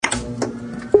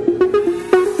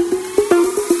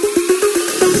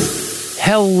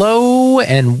Hello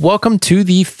and welcome to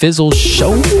the Fizzle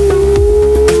Show.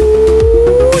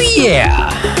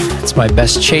 Yeah, it's my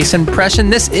best Chase impression.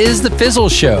 This is the Fizzle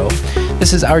Show.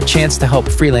 This is our chance to help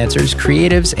freelancers,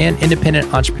 creatives, and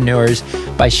independent entrepreneurs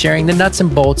by sharing the nuts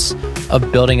and bolts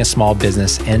of building a small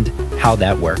business and how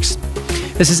that works.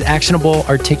 This is actionable,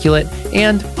 articulate,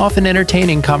 and often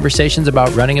entertaining conversations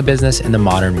about running a business in the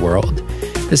modern world.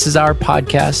 This is our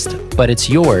podcast, but it's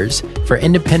yours for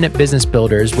independent business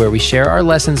builders, where we share our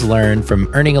lessons learned from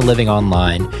earning a living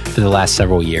online for the last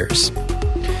several years.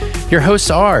 Your hosts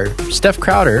are Steph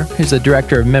Crowder, who's the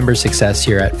Director of Member Success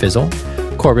here at Fizzle,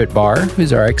 Corbett Barr,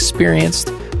 who's our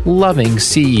experienced, loving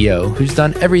CEO, who's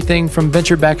done everything from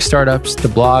venture-backed startups to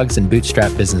blogs and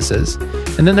bootstrap businesses.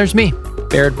 And then there's me,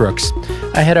 Barrett Brooks.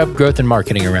 I head up growth and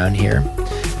marketing around here.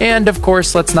 And of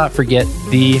course, let's not forget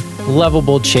the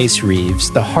lovable Chase Reeves,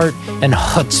 the heart and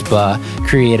chutzpah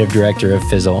creative director of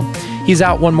Fizzle. He's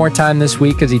out one more time this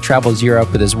week as he travels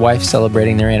Europe with his wife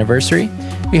celebrating their anniversary.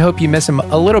 We hope you miss him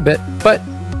a little bit, but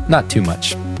not too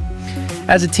much.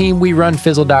 As a team, we run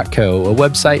Fizzle.co, a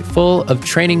website full of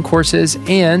training courses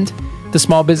and the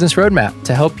small business roadmap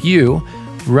to help you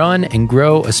run and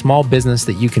grow a small business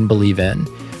that you can believe in.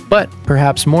 But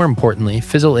perhaps more importantly,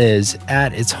 Fizzle is,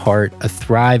 at its heart, a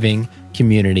thriving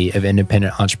community of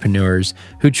independent entrepreneurs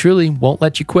who truly won't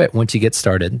let you quit once you get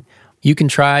started. You can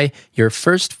try your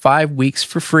first 5 weeks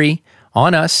for free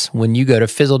on us when you go to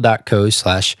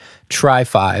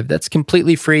fizzle.co/try5. That's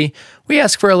completely free. We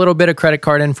ask for a little bit of credit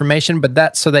card information, but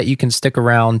that's so that you can stick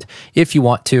around if you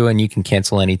want to, and you can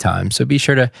cancel anytime. So be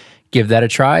sure to give that a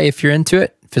try if you're into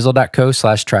it.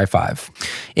 Fizzle.co/try5.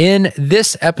 In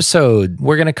this episode,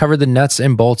 we're going to cover the nuts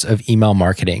and bolts of email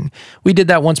marketing. We did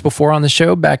that once before on the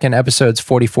show back in episodes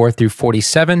 44 through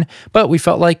 47, but we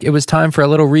felt like it was time for a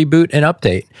little reboot and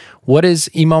update. What is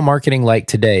email marketing like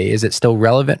today? Is it still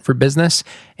relevant for business?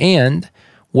 And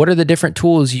what are the different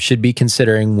tools you should be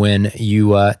considering when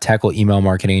you tackle email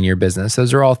marketing in your business?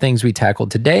 Those are all things we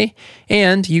tackled today.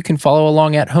 And you can follow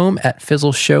along at home at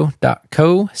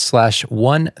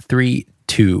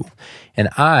fizzleshow.co/132. And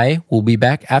I will be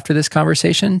back after this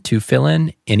conversation to fill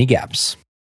in any gaps.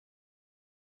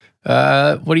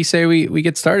 What do you say we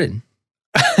get started?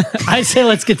 I say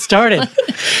let's get started.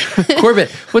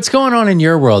 Corbett, what's going on in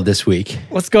your world this week?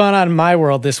 What's going on in my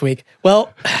world this week?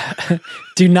 Well,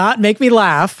 do not make me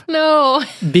laugh. No.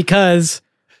 Because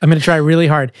I'm going to try really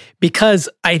hard. Because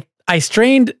I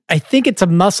strained, I think it's a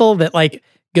muscle that like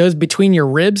goes between your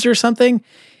ribs or something.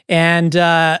 And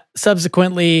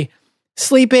subsequently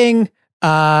sleeping,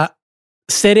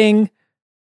 sitting,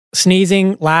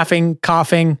 sneezing, laughing,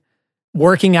 coughing,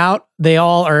 working out, they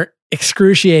all are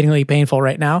excruciatingly painful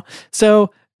right now.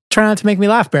 So try not to make me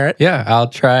laugh, Barrett. Yeah, I'll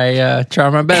try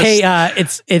my best. Hey,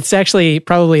 it's actually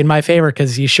probably in my favor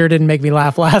because you sure didn't make me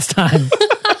laugh last time.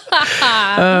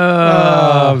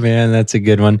 Oh, man, that's a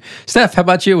good one. Steph, how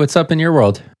about you? What's up in your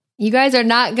world? You guys are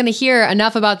not going to hear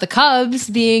enough about the Cubs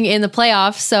being in the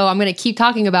playoffs, so I'm going to keep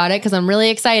talking about it because I'm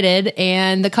really excited,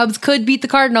 and the Cubs could beat the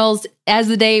Cardinals as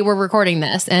the day we're recording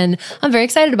this, and I'm very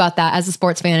excited about that as a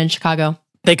sports fan in Chicago.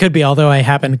 They could be, although I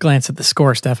happened to glance at the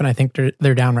score, Steph, and I think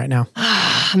they're down right now.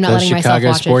 I'm not Those letting myself Chicago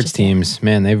watch sports teams,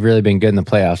 man, they've really been good in the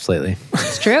playoffs lately.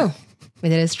 It's true.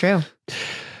 It is true.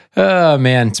 Oh,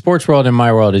 man, sports world in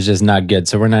my world is just not good,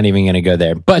 so we're not even going to go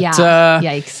there. But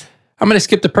yikes. I'm going to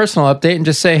skip the personal update and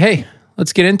just say, hey,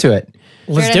 let's get into it.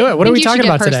 Let's do it. What are we talking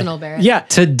about today? Barrett. Yeah.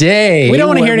 Today. We don't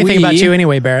want to hear anything about you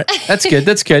anyway, Barrett. That's good.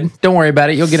 That's good. Don't worry about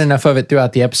it. You'll get enough of it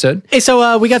throughout the episode. Hey,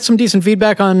 so we got some decent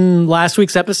feedback on last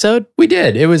week's episode. We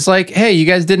did. It was like, hey, you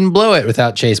guys didn't blow it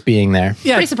without Chase being there.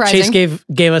 Yeah, pretty surprising. Chase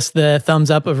gave us the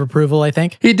thumbs up of approval, I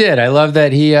think. He did. I love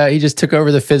that he just took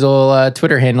over the Fizzle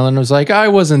Twitter handle and was like, I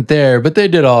wasn't there, but they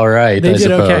did all right, I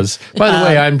suppose. Okay. By the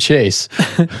way, I'm Chase.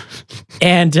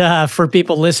 And for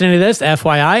people listening to this,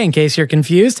 FYI, in case you're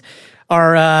confused,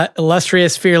 our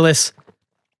illustrious, fearless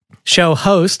show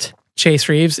host, Chase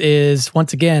Reeves, is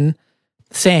once again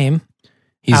same.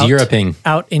 He's Europing.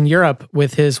 Out in Europe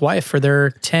with his wife for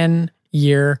their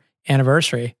 10-year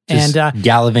anniversary. Just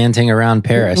gallivanting around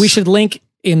Paris. We should link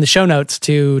in the show notes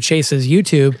to Chase's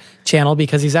YouTube channel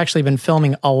because he's actually been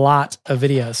filming a lot of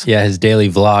videos. Yeah, his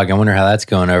daily vlog. I wonder how that's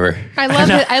going over.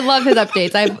 I love his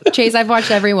updates. I've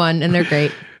watched every one and they're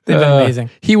great. They've been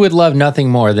amazing. He would love nothing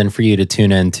more than for you to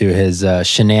tune into his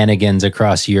shenanigans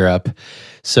across Europe.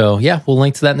 So yeah, we'll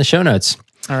link to that in the show notes.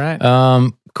 All right.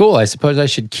 Cool. I suppose I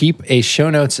should keep a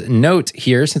show notes note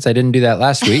here since I didn't do that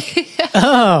last week.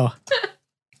 Oh.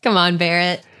 Come on,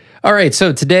 Barrett. All right.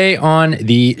 So today on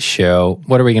the show,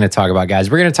 what are we going to talk about, guys?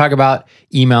 We're going to talk about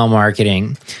email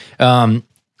marketing.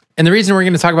 And the reason we're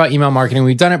going to talk about email marketing,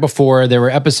 we've done it before. There were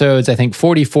episodes, I think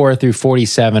 44 through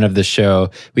 47 of the show.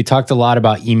 We talked a lot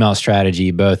about email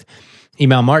strategy, both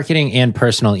email marketing and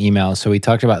personal email. So we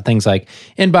talked about things like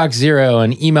Inbox Zero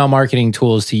and email marketing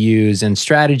tools to use and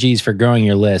strategies for growing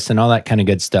your list and all that kind of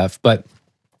good stuff. But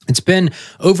it's been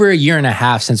over a year and a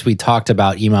half since we talked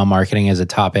about email marketing as a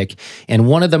topic. And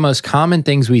one of the most common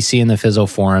things we see in the Fizzle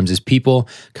forums is people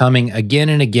coming again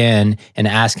and again and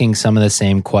asking some of the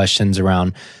same questions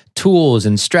around tools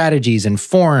and strategies and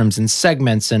forums and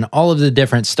segments and all of the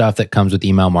different stuff that comes with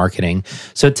email marketing.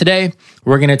 So today,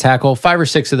 we're going to tackle 5 or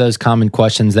 6 of those common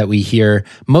questions that we hear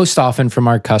most often from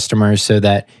our customers so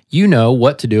that you know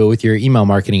what to do with your email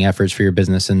marketing efforts for your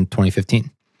business in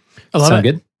 2015. I love Sound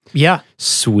it. good? Yeah.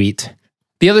 Sweet.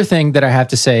 The other thing that I have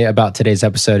to say about today's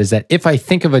episode is that if I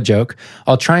think of a joke,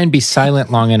 I'll try and be silent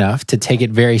long enough to take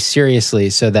it very seriously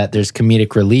so that there's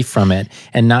comedic relief from it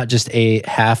and not just a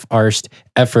half-arsed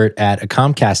effort at a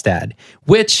Comcast ad,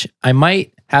 which I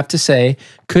might have to say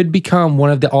could become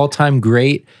one of the all-time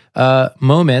great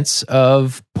moments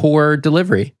of poor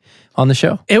delivery on the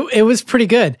show. It was pretty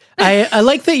good. I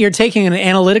like that you're taking an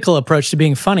analytical approach to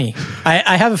being funny.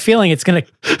 I have a feeling it's going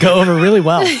to go over really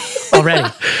well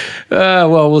already.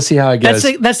 Well, we'll see how it goes.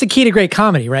 That's the key to great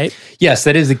comedy, right? Yes,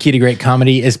 that is the key to great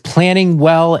comedy, is planning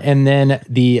well, and then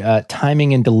the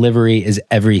timing and delivery is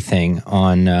everything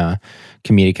on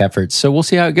comedic efforts. So we'll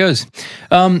see how it goes.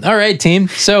 All right, team.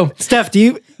 So, Steph,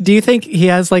 do you think he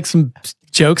has like some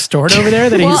jokes stored over there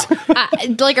that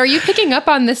he's like, are you picking up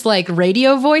on this like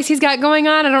radio voice he's got going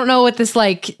on? I don't know what this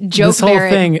like joke this whole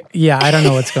thing. Yeah, I don't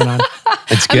know what's going on.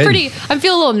 It's good. I'm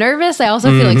feeling a little nervous. I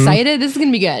also feel excited. This is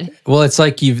gonna be good. Well, it's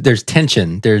like there's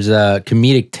tension. There's a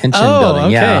comedic tension building.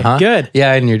 Okay, yeah, good.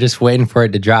 Yeah, and you're just waiting for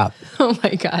it to drop. Oh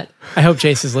my God. I hope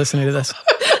Jace is listening to this.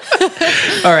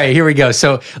 All right, here we go.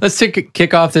 So let's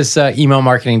kick off this email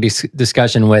marketing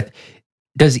discussion with,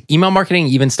 does email marketing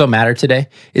even still matter today?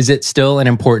 Is it still an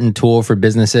important tool for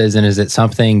businesses? And is it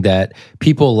something that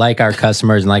people like our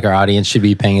customers and like our audience should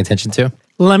be paying attention to?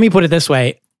 Let me put it this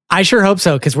way. I sure hope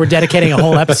so, because we're dedicating a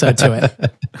whole episode to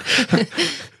it.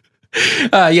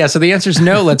 Yeah, so the answer is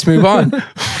no. Let's move on.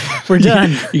 We're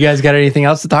done. You guys got anything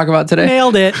else to talk about today?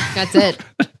 Nailed it. That's it.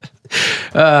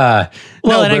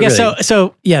 Well, and I guess really.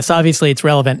 So yes, obviously it's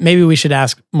relevant. Maybe we should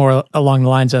ask more along the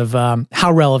lines of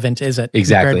how relevant is it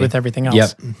compared with everything else?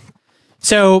 Yep.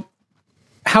 So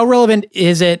how relevant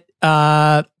is it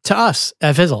to us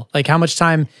at Fizzle? Like, how much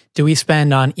time do we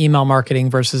spend on email marketing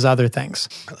versus other things?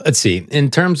 Let's see.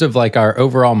 In terms of like our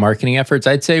overall marketing efforts,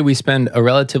 I'd say we spend a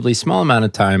relatively small amount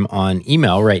of time on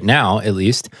email right now, at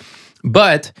least.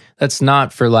 But that's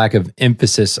not for lack of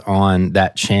emphasis on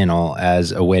that channel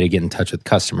as a way to get in touch with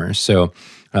customers. So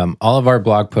all of our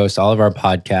blog posts, all of our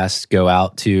podcasts go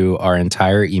out to our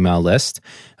entire email list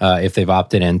if they've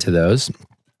opted into those.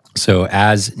 So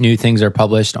as new things are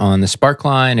published on the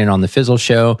Sparkline and on the Fizzle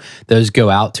show, those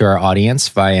go out to our audience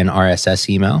via an RSS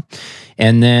email.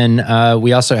 And then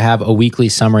we also have a weekly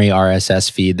summary RSS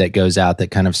feed that goes out that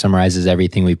kind of summarizes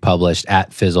everything we published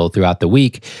at Fizzle throughout the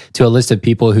week to a list of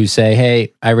people who say,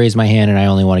 hey, I raised my hand and I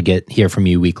only want to hear from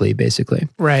you weekly, basically.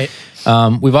 Right.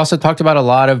 We've also talked about a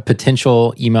lot of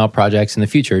potential email projects in the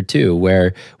future too,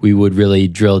 where we would really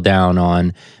drill down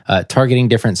on targeting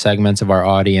different segments of our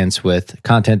audience with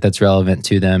content that's relevant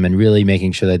to them and really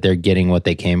making sure that they're getting what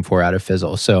they came for out of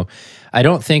Fizzle. So I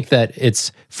don't think that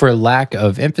it's for lack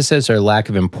of emphasis or lack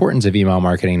of importance of email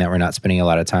marketing that we're not spending a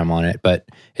lot of time on it, but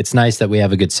it's nice that we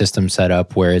have a good system set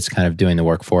up where it's kind of doing the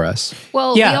work for us.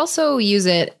 Well, we also use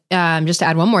it, just to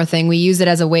add one more thing, we use it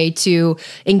as a way to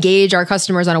engage our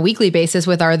customers on a weekly basis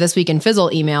with our This Week in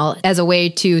Fizzle email as a way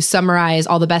to summarize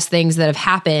all the best things that have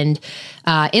happened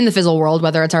in the Fizzle world,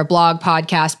 whether it's our blog,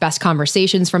 podcast, best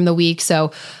conversations from the week.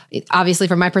 So obviously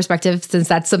from my perspective, since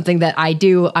that's something that I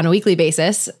do on a weekly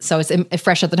basis, so it's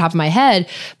fresh at the top of my head,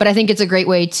 but I think it's a great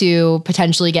way to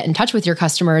potentially get in touch with your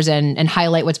customers and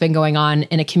highlight what's been going on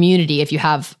in a community if you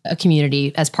have a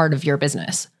community as part of your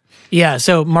business. Yeah,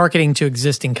 so marketing to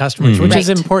existing customers, which is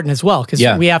important as well, because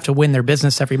we have to win their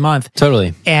business every month.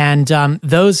 Totally. And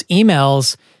those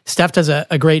emails, Steph does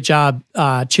a great job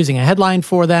choosing a headline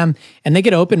for them, and they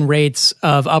get open rates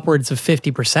of upwards of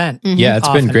 50%. Yeah, it's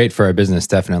been great for our business,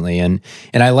 definitely. And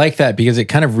I like that because it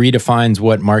kind of redefines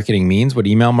what marketing means, what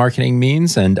email marketing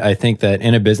means. And I think that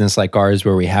in a business like ours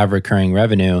where we have recurring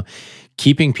revenue,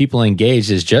 keeping people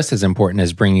engaged is just as important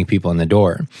as bringing people in the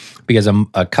door, because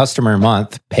a customer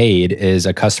month paid is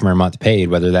a customer month paid,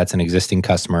 whether that's an existing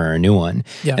customer or a new one.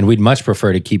 Yeah. And we'd much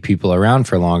prefer to keep people around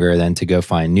for longer than to go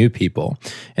find new people.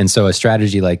 And so a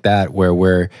strategy like that, where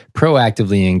we're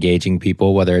proactively engaging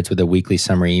people, whether it's with a weekly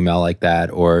summary email like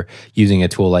that or using a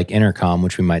tool like Intercom,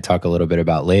 which we might talk a little bit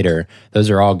about later,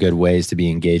 those are all good ways to be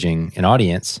engaging an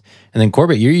audience. And then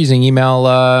Corbett, you're using email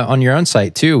on your own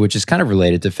site too, which is kind of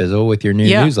related to Fizzle with your new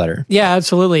newsletter. Yeah,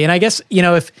 absolutely. And I guess,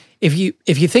 if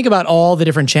you think about all the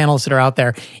different channels that are out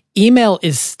there, email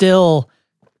is still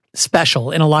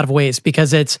special in a lot of ways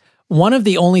because it's one of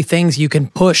the only things you can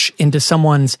push into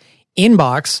someone's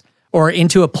inbox or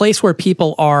into a place where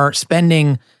people are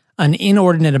spending an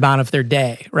inordinate amount of their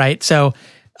day, right? So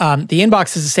the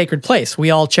inbox is a sacred place.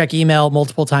 We all check email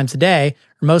multiple times a day,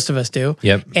 or most of us do.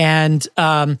 Yep. And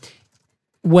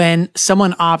when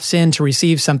someone opts in to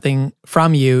receive something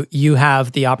from you, you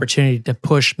have the opportunity to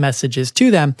push messages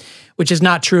to them, which is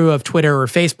not true of Twitter or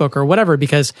Facebook or whatever,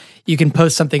 because you can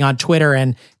post something on Twitter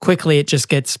and quickly it just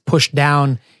gets pushed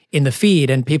down in the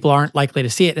feed and people aren't likely to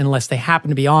see it unless they happen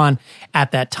to be on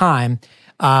at that time.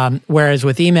 Whereas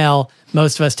with email,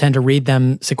 most of us tend to read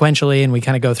them sequentially and we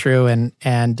kind of go through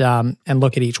and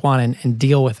look at each one and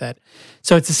deal with it.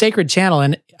 So it's a sacred channel.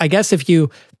 And I guess if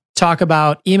you talk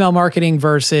about email marketing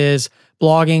versus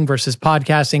blogging versus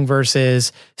podcasting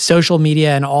versus social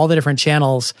media and all the different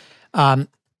channels,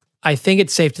 I think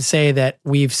it's safe to say that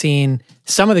we've seen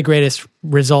some of the greatest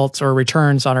results or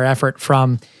returns on our effort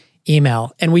from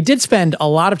email. And we did spend a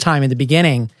lot of time in the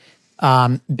beginning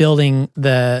building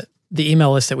the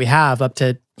email list that we have up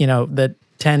to, the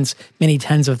many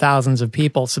tens of thousands of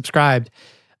people subscribed.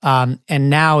 And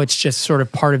now it's just sort of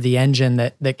part of the engine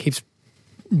that keeps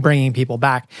bringing people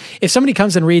back. If somebody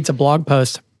comes and reads a blog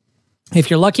post, if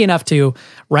you're lucky enough to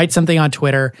write something on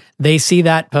Twitter, they see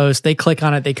that post, they click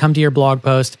on it, they come to your blog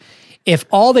post. If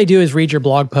all they do is read your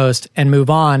blog post and move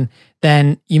on,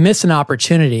 then you miss an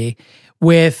opportunity.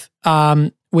 With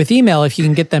email, if you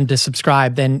can get them to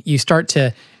subscribe, then you start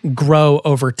to grow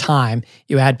over time.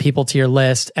 You add people to your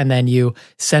list and then you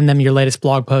send them your latest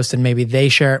blog post and maybe they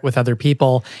share it with other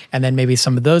people. And then maybe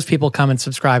some of those people come and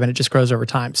subscribe and it just grows over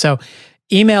time. So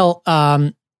email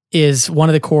is one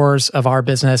of the cores of our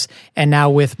business. And now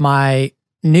with my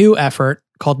new effort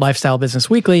called Lifestyle Business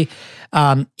Weekly,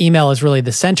 email is really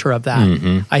the center of that.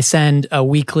 Mm-hmm. I send a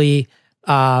weekly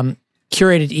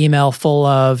curated email full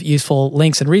of useful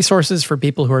links and resources for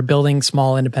people who are building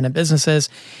small independent businesses.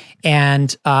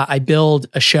 And I build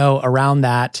a show around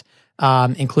that,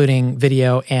 including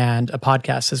video and a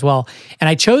podcast as well. And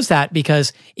I chose that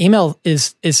because email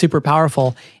is super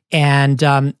powerful. And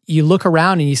you look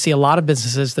around and you see a lot of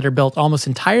businesses that are built almost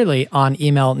entirely on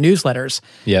email newsletters.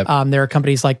 Yep. There are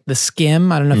companies like The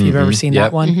Skim. I don't know if you've ever seen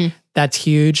that one. Mm-hmm. That's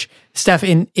huge. Steph,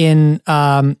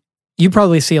 you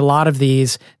probably see a lot of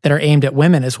these that are aimed at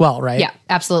women as well, right? Yeah,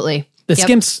 absolutely.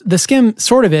 The Skim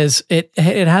sort of is, it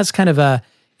has kind of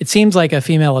it seems like a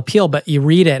female appeal, but you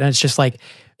read it and it's just like,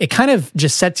 it kind of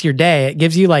just sets your day. It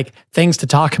gives you like things to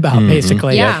talk about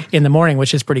basically in the morning,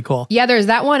 which is pretty cool. Yeah, there's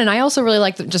that one. And I also really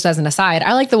like, just as an aside,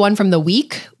 I like the one from the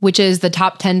week, which is the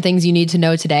top 10 things you need to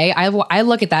know today. I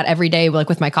look at that every day, like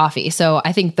with my coffee. So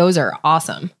I think those are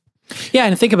awesome. Yeah.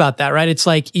 And think about that, right? It's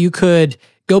like you could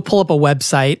go pull up a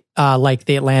website like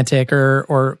The Atlantic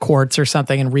or Quartz or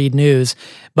something and read news.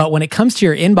 But when it comes to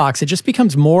your inbox, it just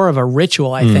becomes more of a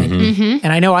ritual, I think. Mm-hmm.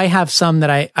 And I know I have some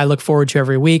that I look forward to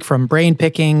every week from Brain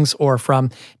Pickings or from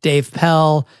Dave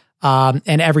Pell,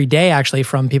 and every day actually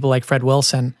from people like Fred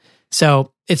Wilson.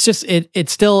 So it's just, it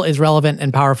still is relevant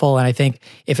and powerful. And I think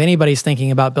if anybody's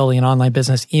thinking about building an online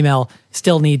business, email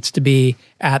still needs to be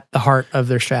at the heart of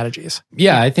their strategies.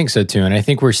 Yeah, I think so too. And I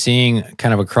think we're seeing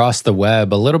kind of across the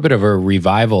web a little bit of a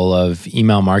revival of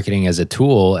email marketing as a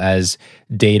tool as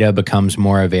data becomes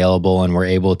more available and we're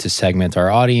able to segment our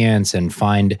audience and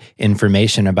find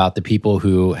information about the people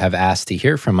who have asked to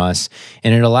hear from us.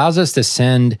 And it allows us to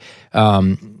send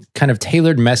kind of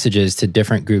tailored messages to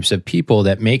different groups of people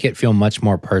that make it feel much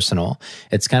more personal.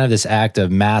 It's kind of this act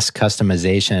of mass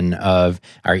customization of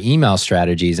our email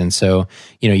strategies. And so,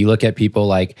 you look at people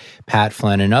like Pat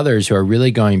Flynn and others who are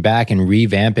really going back and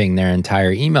revamping their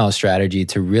entire email strategy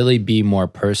to really be more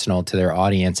personal to their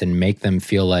audience and make them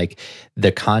feel like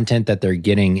the content that they're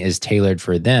getting is tailored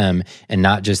for them and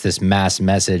not just this mass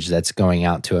message that's going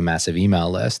out to a massive email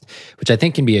list, which I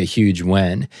think can be a huge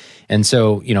win. And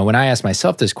so, when I ask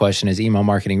myself this question, is email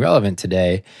marketing relevant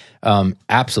today?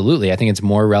 Absolutely. I think it's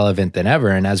more relevant than ever.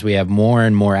 And as we have more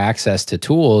and more access to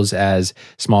tools as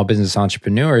small business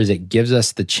entrepreneurs, it gives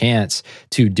us the chance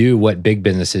to do what big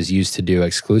businesses used to do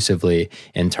exclusively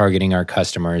in targeting our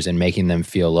customers and making them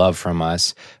feel love from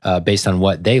us based on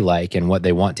what they like and what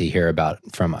they want to hear about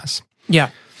from us.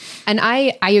 Yeah. And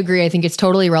I agree. I think it's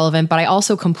totally relevant, but I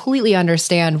also completely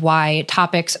understand why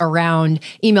topics around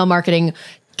email marketing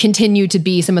continue to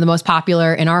be some of the most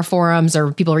popular in our forums,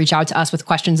 or people reach out to us with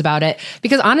questions about it,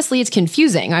 because honestly, it's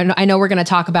confusing. I know we're going to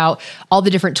talk about all the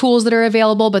different tools that are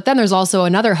available, but then there's also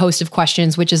another host of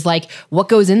questions, which is like, what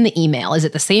goes in the email? Is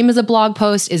it the same as a blog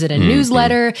post? Is it a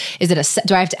newsletter? Is it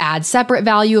do I have to add separate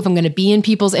value if I'm going to be in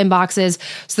people's inboxes?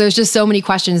 So there's just so many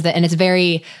questions and it's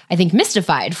very, I think,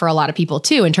 mystified for a lot of people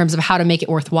too, in terms of how to make it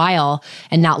worthwhile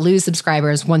and not lose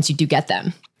subscribers once you do get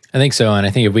them. I think so. And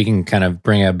I think if we can kind of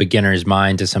bring a beginner's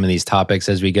mind to some of these topics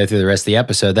as we go through the rest of the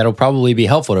episode, that'll probably be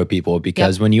helpful to people,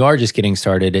 because when you are just getting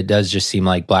started, it does just seem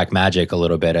like black magic a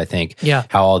little bit, I think,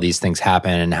 how all these things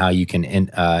happen and how you can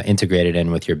integrate it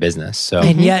in with your business. So,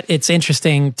 and yet it's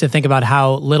interesting to think about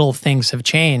how little things have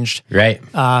changed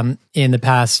in the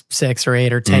past 6 or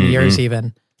 8 or 10 years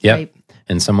even. Yep. Right.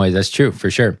 In some ways, that's true,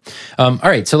 for sure. All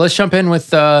right, so let's jump in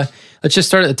with, let's just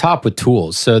start at the top with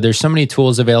tools. So there's so many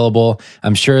tools available.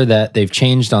 I'm sure that they've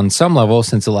changed on some level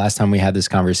since the last time we had this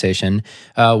conversation,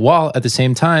 while at the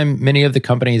same time, many of the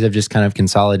companies have just kind of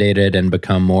consolidated and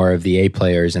become more of the A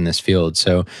players in this field.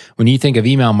 So when you think of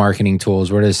email marketing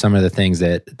tools, what are some of the things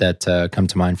that come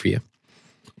to mind for you?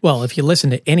 Well, if you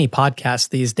listen to any podcast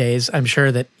these days, I'm sure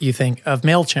that you think of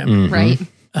MailChimp. Right.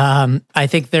 I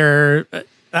think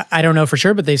I don't know for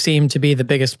sure, but they seem to be the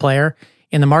biggest player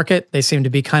in the market. They seem to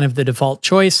be kind of the default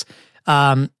choice,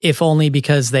 if only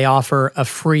because they offer a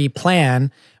free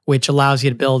plan, which allows you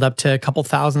to build up to a couple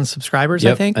thousand subscribers,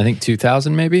 I think. I think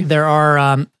 2,000 maybe. There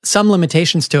are some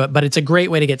limitations to it, but it's a great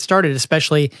way to get started,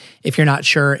 especially if you're not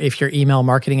sure if your email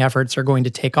marketing efforts are going to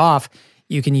take off.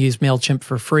 You can use MailChimp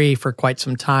for free for quite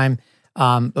some time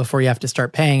before you have to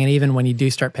start paying. And even when you do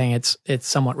start paying, it's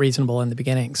somewhat reasonable in the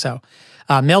beginning. So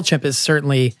MailChimp is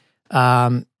certainly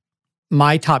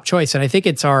my top choice. And I think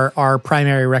it's our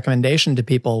primary recommendation to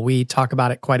people. We talk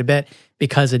about it quite a bit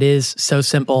because it is so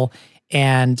simple.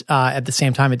 And at the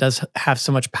same time, it does have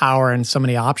so much power and so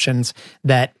many options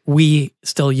that we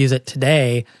still use it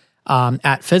today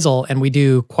at Fizzle. And we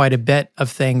do quite a bit of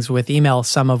things with email,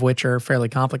 some of which are fairly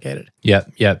complicated.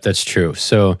 Yep, that's true.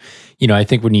 So, I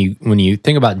think when you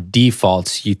think about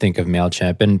defaults, you think of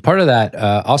MailChimp. And part of that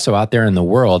also out there in the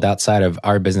world, outside of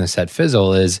our business at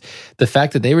Fizzle, is the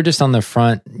fact that they were just on the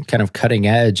front, kind of cutting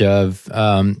edge of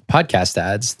podcast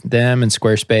ads. Them and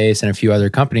Squarespace and a few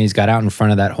other companies got out in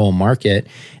front of that whole market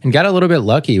and got a little bit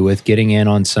lucky with getting in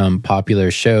on some popular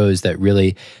shows that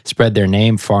really spread their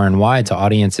name far and wide to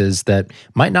audiences that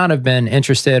might not have been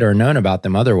interested or known about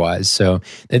them otherwise. So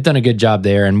they've done a good job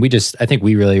there. And I think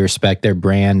we really respect their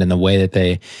brand and the way that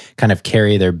they kind of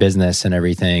carry their business and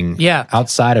everything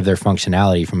outside of their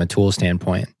functionality from a tool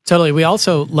standpoint. Totally. We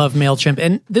also love MailChimp.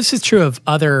 And this is true of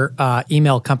other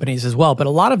email companies as well, but a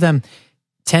lot of them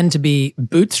tend to be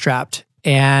bootstrapped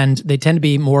and they tend to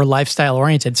be more lifestyle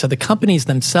oriented. So the companies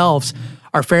themselves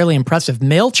are fairly impressive.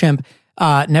 MailChimp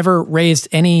never raised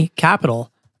any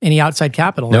outside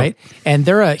capital, right? And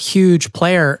they're a huge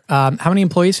player. How many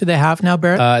employees do they have now,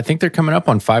 Barrett? I think they're coming up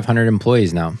on 500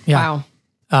 employees now. Yeah. Wow.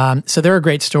 So they're a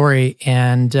great story.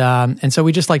 And so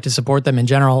we just like to support them in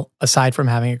general, aside from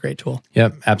having a great tool.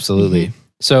 Yep, absolutely.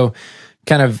 So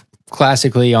kind of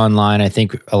classically online, I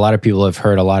think a lot of people have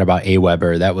heard a lot about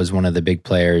Aweber. That was one of the big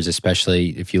players,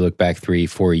 especially if you look back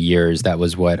 3-4 years. That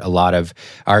was what a lot of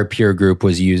our peer group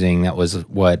was using. That was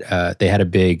what they had a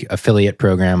big affiliate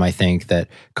program, I think, that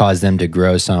caused them to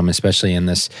grow some, especially in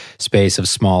this space of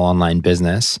small online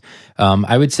business.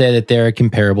 I would say that they're a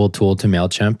comparable tool to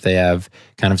MailChimp. They have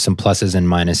kind of some pluses and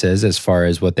minuses as far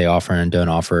as what they offer and don't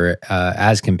offer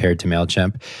as compared to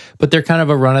MailChimp. But they're kind of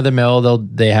a run-of-the-mill.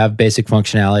 They have basic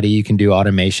functionality. You can do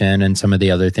automation and some of the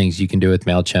other things you can do with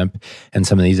MailChimp and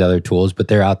some of these other tools, but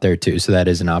they're out there too. So that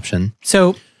is an option.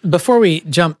 So before we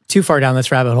jump too far down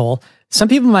this rabbit hole, some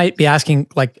people might be asking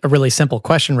like a really simple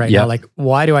question right now, like,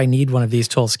 why do I need one of these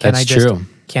tools? Can't I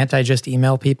just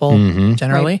email people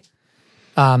generally?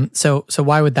 Right. So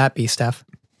why would that be, Steph?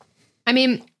 I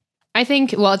mean, I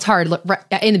think, well, it's hard.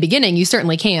 In the beginning, you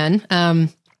certainly can.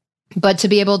 But to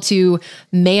be able to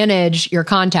manage your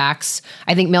contacts,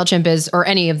 I think MailChimp or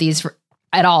any of these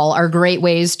at all, are great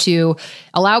ways to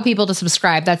allow people to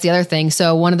subscribe. That's the other thing.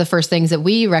 So one of the first things that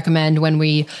we recommend when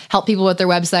we help people with their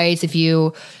websites, if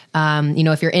you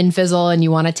If you're in Fizzle and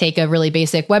you want to take a really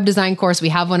basic web design course, we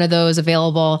have one of those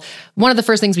available. One of the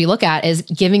first things we look at is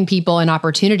giving people an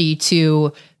opportunity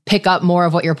to pick up more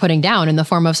of what you're putting down in the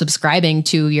form of subscribing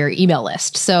to your email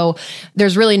list. So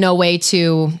there's really no way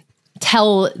to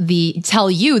tell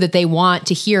you that they want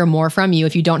to hear more from you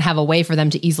if you don't have a way for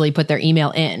them to easily put their email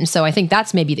in. So I think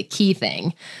that's maybe the key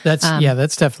thing. That's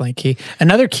definitely key.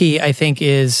 Another key, I think,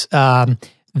 is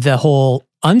the whole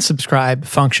unsubscribe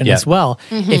function as well.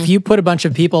 Mm-hmm. If you put a bunch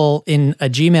of people in a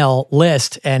Gmail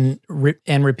list and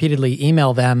repeatedly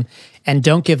email them and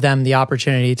don't give them the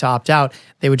opportunity to opt out,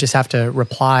 they would just have to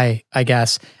reply, I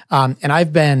guess. And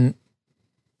I've been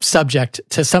subject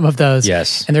to some of those.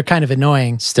 Yes. And they're kind of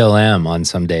annoying. Still am on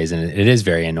some days, and it is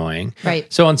very annoying.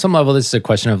 Right. So on some level, this is a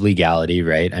question of legality,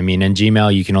 right? I mean, in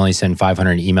Gmail, you can only send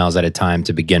 500 emails at a time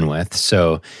to begin with.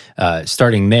 So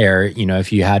starting there,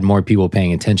 if you had more people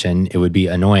paying attention, it would be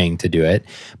annoying to do it.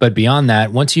 But beyond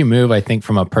that, once you move, I think,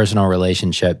 from a personal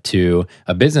relationship to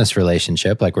a business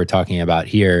relationship, like we're talking about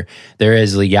here, there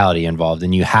is legality involved,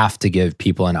 and you have to give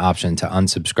people an option to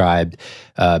unsubscribe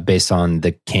based on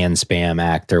the Can Spam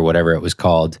Act or whatever it was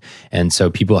called. And so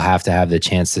people have to have the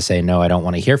chance to say, no, I don't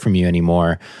want to hear from you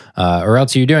anymore, or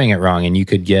else you're doing it wrong. And you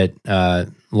could get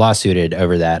lawsuited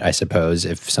over that, I suppose,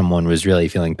 if someone was really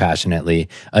feeling passionately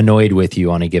annoyed with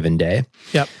you on a given day.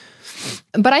 Yep.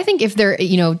 But I think if they're,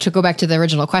 to go back to the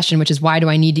original question, which is why do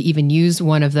I need to even use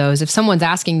one of those? If someone's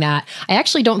asking that, I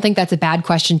actually don't think that's a bad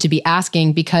question to be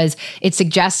asking, because it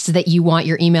suggests that you want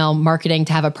your email marketing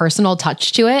to have a personal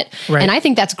touch to it. Right. And I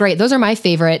think that's great. Those are my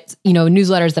favorite,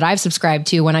 newsletters that I've subscribed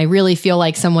to, when I really feel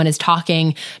like someone is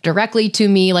talking directly to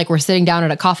me, like we're sitting down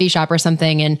at a coffee shop or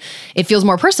something, and it feels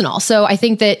more personal. So I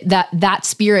think that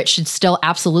spirit should still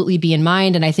absolutely be in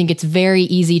mind. And I think it's very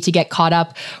easy to get caught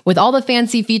up with all the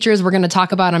fancy features we're going to talk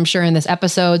about, I'm sure, in this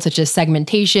episode, such as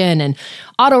segmentation and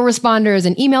autoresponders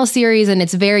and email series. And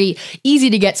it's very easy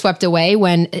to get swept away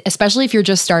when, especially if you're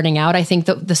just starting out. I think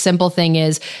the simple thing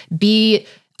is be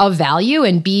of value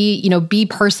and be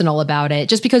personal about it.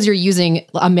 Just because you're using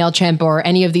a MailChimp or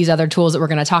any of these other tools that we're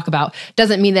going to talk about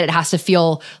doesn't mean that it has to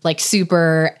feel like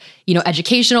super,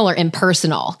 educational or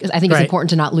impersonal. I think it's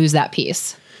important to not lose that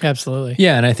piece. Absolutely.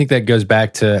 Yeah, and I think that goes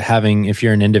back to having, if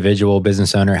you're an individual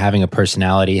business owner, having a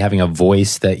personality, having a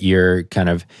voice that you're kind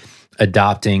of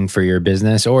adopting for your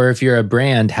business, or if you're a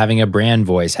brand, having a brand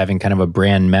voice, having kind of a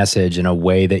brand message and a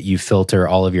way that you filter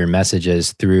all of your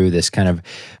messages through this kind of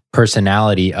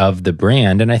personality of the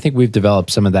brand. And I think we've developed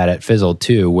some of that at Fizzle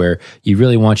too, where you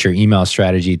really want your email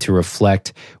strategy to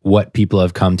reflect what people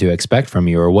have come to expect from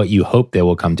you, or what you hope they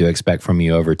will come to expect from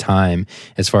you over time,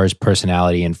 as far as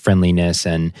personality and friendliness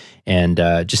and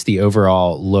just the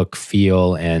overall look,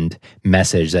 feel, and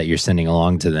message that you're sending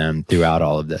along to them throughout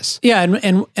all of this. Yeah,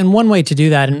 and one way to do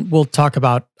that, and we'll talk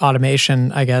about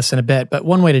automation, I guess, in a bit, but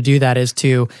one way to do that is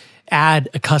to add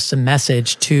a custom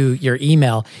message to your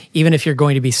email. Even if you're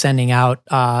going to be sending out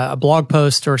a blog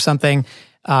post or something,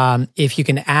 if you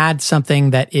can add something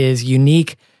that is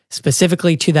unique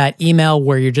specifically to that email,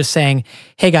 where you're just saying,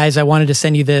 hey guys, I wanted to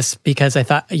send you this because I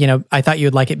thought you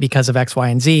would like it because of X, Y,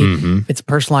 and Z. Mm-hmm. If it's a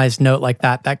personalized note like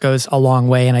that, that goes a long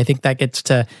way. And I think that gets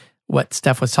to what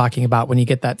Steph was talking about, when you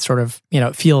get that sort of,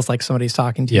 it feels like somebody's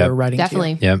talking to you or writing to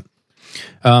you. Yep.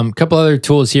 A couple other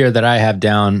tools here that I have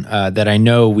down that I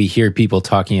know we hear people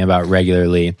talking about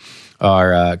regularly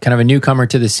are kind of a newcomer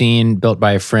to the scene, built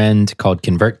by a friend, called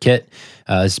ConvertKit.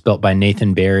 It's built by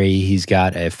Nathan Barry. He's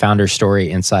got a founder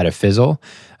story inside of Fizzle.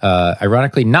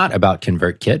 Ironically, not about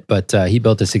ConvertKit, but he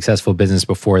built a successful business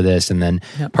before this and then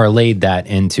parlayed that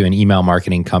into an email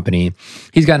marketing company.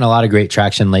 He's gotten a lot of great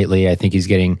traction lately. I think he's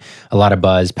getting a lot of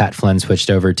buzz. Pat Flynn switched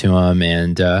over to him,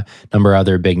 and a number of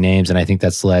other big names, and I think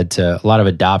that's led to a lot of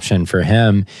adoption for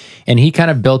him. And he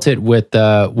kind of built it with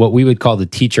what we would call the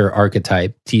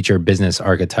teacher business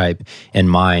archetype in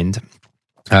mind.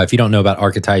 If you don't know about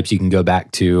archetypes, you can go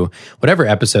back to whatever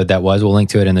episode that was. We'll link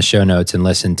to it in the show notes and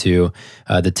listen to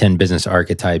the 10 business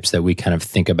archetypes that we kind of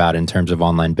think about in terms of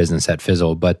online business at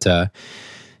Fizzle. But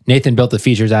Nathan built the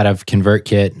features out of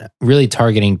ConvertKit, really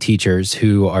targeting teachers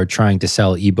who are trying to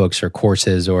sell ebooks or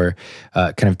courses or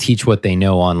kind of teach what they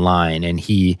know online. And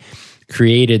he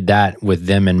created that with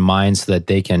them in mind so that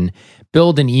they can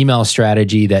build an email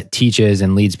strategy that teaches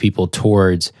and leads people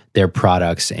towards their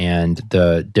products and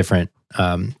the different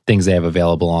things they have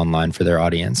available online for their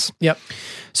audience. Yep.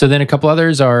 So then a couple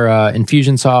others are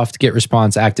Infusionsoft,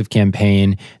 GetResponse,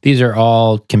 ActiveCampaign. These are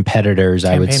all competitors,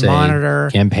 I would say.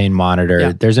 Campaign Monitor.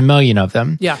 Yeah. There's a million of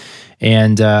them. Yeah.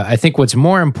 And I think what's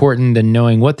more important than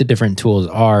knowing what the different tools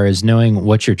are is knowing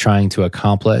what you're trying to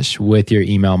accomplish with your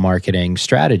email marketing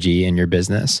strategy in your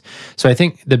business. So I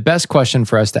think the best question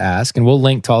for us to ask, and we'll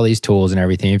link to all these tools and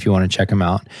everything if you want to check them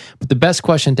out, but the best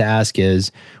question to ask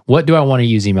is, what do I want to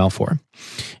use email for?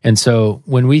 And so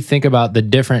when we think about the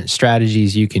different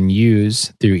strategies you can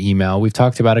use through email, we've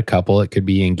talked about a couple. It could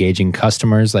be engaging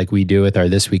customers like we do with our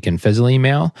This Week in Fizzle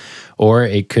email, or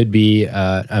it could be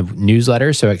a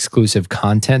newsletter, so exclusive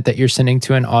content that you're sending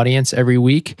to an audience every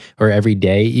week or every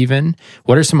day even.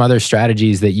 What are some other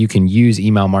strategies that you can use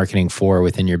email marketing for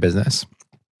within your business?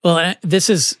 Well, this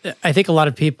is, I think a lot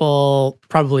of people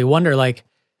probably wonder, like,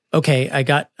 okay,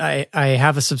 I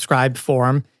have a subscribe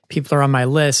form. People are on my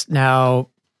list. Now,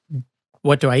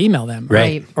 what do I email them?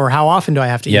 Right. Or how often do I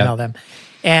have to email them?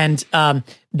 And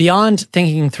beyond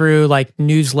thinking through like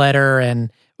newsletter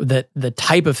and the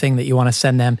type of thing that you want to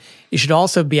send them, you should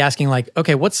also be asking like,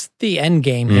 okay, what's the end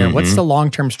game here? Mm-hmm. What's the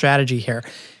long-term strategy here?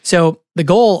 So the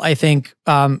goal, I think,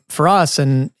 for us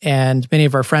and many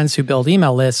of our friends who build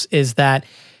email lists is that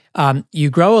you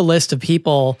grow a list of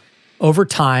people over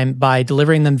time by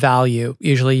delivering them value.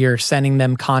 Usually you're sending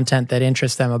them content that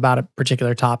interests them about a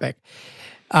particular topic.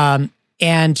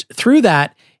 And through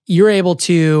that, you're able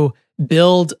to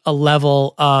build a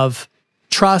level of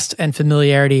trust and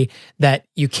familiarity that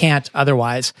you can't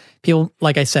otherwise. People,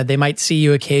 like I said, they might see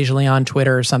you occasionally on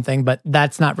Twitter or something, but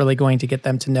that's not really going to get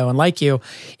them to know and like you.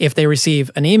 If they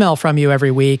receive an email from you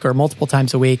every week or multiple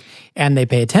times a week and they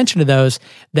pay attention to those,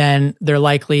 then they're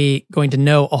likely going to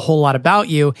know a whole lot about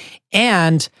you.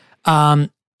 And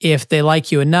if they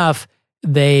like you enough,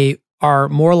 they are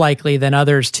more likely than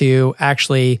others to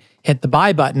actually hit the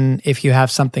buy button if you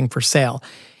have something for sale.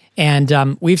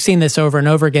 And we've seen this over and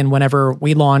over again. Whenever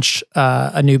we launch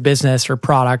a new business or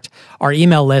product, our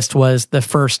email list was the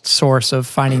first source of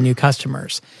finding new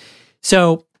customers.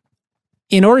 So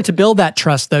in order to build that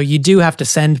trust, though, you do have to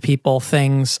send people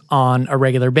things on a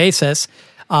regular basis.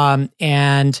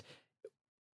 And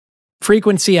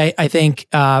frequency, I think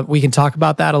we can talk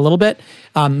about that a little bit.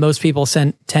 Most people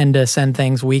tend to send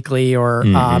things weekly or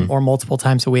multiple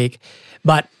times a week.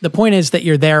 But the point is that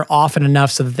you're there often enough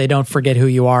so that they don't forget who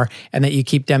you are and that you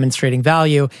keep demonstrating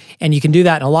value. And you can do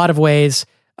that in a lot of ways,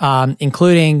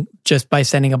 including just by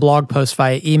sending a blog post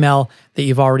via email that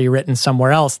you've already written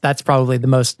somewhere else. That's probably the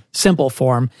most simple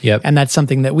form. Yep. And that's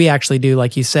something that we actually do,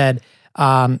 like you said,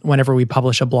 whenever we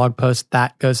publish a blog post,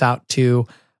 that goes out to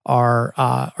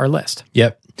our list.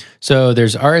 Yep. So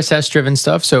there's RSS driven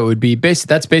stuff. So it would be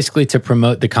that's basically to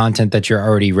promote the content that you're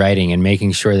already writing and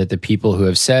making sure that the people who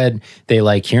have said they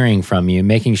like hearing from you,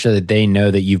 making sure that they know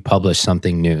that you've published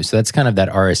something new. So that's kind of that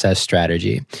RSS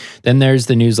strategy. Then there's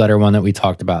the newsletter one that we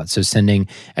talked about. So sending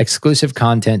exclusive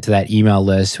content to that email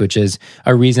list, which is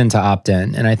a reason to opt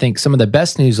in. And I think some of the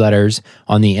best newsletters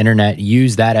on the internet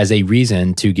use that as a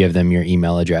reason to give them your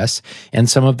email address. And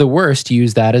some of the worst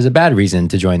use that as a bad reason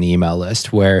to join the email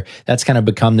list, where that's kind of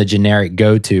become the generic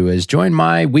go-to is join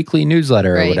my weekly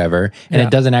newsletter or whatever. And it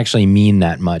doesn't actually mean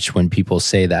that much when people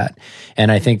say that.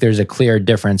 And I think there's a clear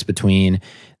difference between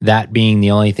that being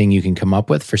the only thing you can come up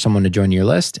with for someone to join your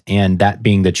list and that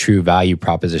being the true value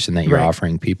proposition that you're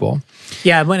offering people.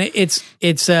 Yeah, when it's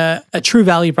a true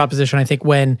value proposition, I think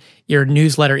when your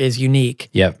newsletter is unique.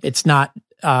 Yep. It's not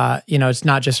it's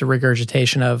not just a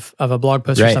regurgitation of a blog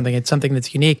post or something. It's something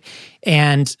that's unique.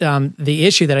 And the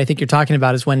issue that I think you're talking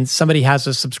about is when somebody has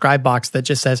a subscribe box that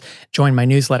just says, join my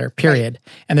newsletter, period.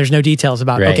 And there's no details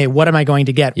about, okay, what am I going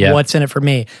to get? Yep. What's in it for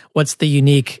me? What's the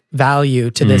unique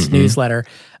value to this newsletter?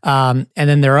 And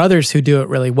then there are others who do it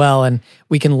really well. And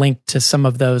we can link to some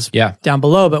of those down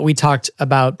below. But we talked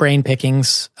about Brain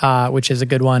Pickings, which is a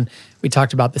good one. We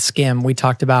talked about the Skim. We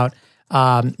talked about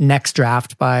Next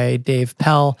Draft by Dave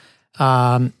Pell.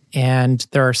 And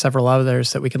there are several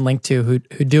others that we can link to who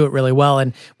do it really well.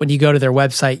 And when you go to their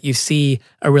website, you see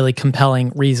a really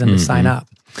compelling reason to sign up.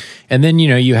 And then,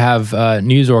 you have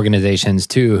news organizations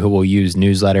too who will use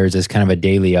newsletters as kind of a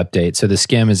daily update. So the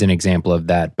Skim is an example of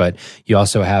that, but you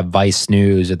also have Vice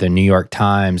News or the New York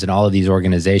Times and all of these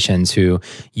organizations who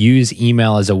use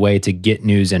email as a way to get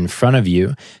news in front of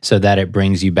you so that it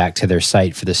brings you back to their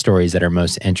site for the stories that are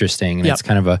most interesting. And it's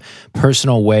kind of a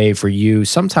personal way for you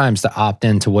sometimes to opt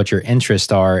into what your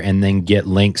interests are and then get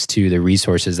links to the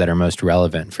resources that are most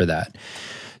relevant for that.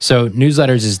 So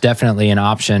newsletters is definitely an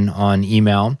option on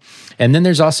email. And then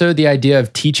there's also the idea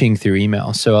of teaching through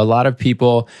email. So a lot of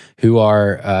people who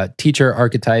are teacher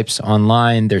archetypes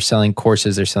online, they're selling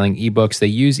courses, they're selling ebooks. They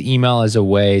use email as a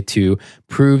way to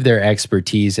prove their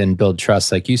expertise and build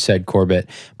trust, like you said, Corbett,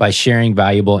 by sharing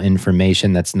valuable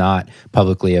information that's not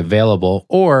publicly available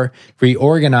or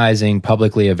reorganizing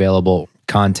publicly available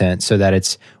content so that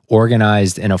it's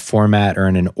organized in a format or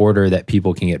in an order that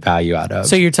people can get value out of.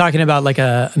 So you're talking about like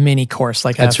a mini course,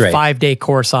 like That's a right. 5-day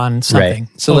course on something.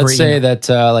 Right. So let's say that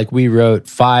like we wrote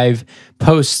 5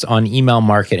 posts on email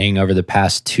marketing over the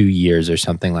past 2 years or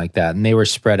something like that. And they were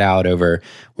spread out over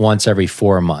once every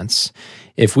 4 months.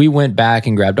 If we went back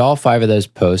and grabbed all 5 of those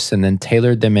posts and then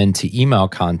tailored them into email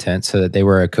content so that they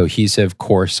were a cohesive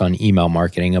course on email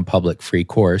marketing, a public free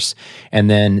course, and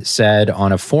then said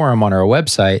on a forum on our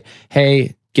website,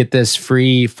 hey, get this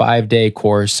free 5-day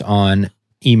course on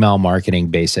email marketing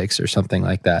basics or something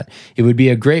like that. It would be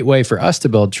a great way for us to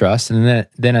build trust. And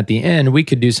then at the end, we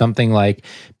could do something like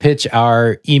pitch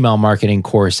our email marketing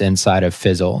course inside of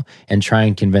Fizzle and try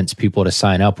and convince people to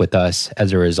sign up with us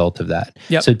as a result of that.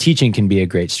 Yep. So teaching can be a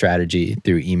great strategy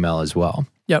through email as well.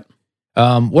 Yep.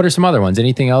 What are some other ones?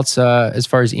 Anything else as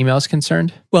far as email is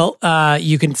concerned? Well,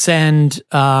 you can send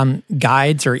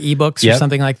guides or ebooks or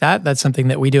something like that. That's something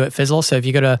that we do at Fizzle. So if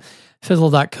you go to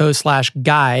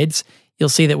fizzle.co/guides, you'll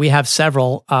see that we have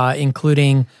several,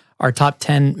 including our top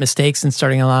 10 mistakes in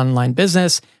starting an online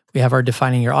business. We have our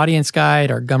Defining Your Audience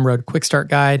guide, our Gumroad Quick Start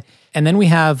guide. And then we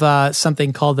have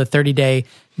something called the 30-Day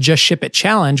Just Ship It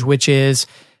Challenge, which is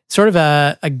sort of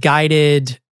a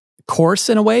guided course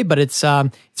in a way, but it's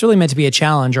really meant to be a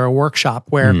challenge or a workshop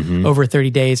where over 30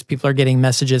 days, people are getting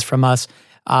messages from us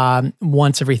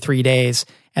once every 3 days,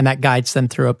 and that guides them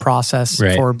through a process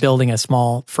for building a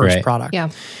small first product. Yeah.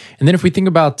 And then if we think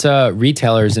about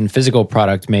retailers and physical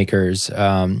product makers,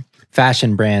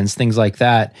 fashion brands, things like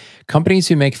that, companies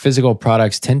who make physical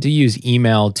products tend to use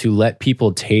email to let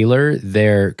people tailor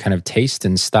their kind of taste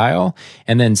and style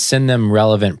and then send them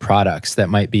relevant products that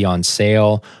might be on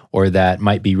sale or that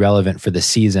might be relevant for the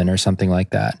season or something like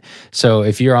that. So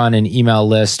if you're on an email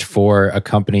list for a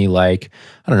company like,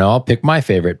 I don't know, I'll pick my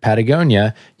favorite,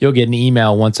 Patagonia, you'll get an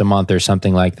email once a month or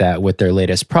something like that with their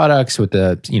latest products, with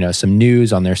some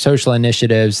news on their social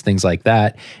initiatives, things like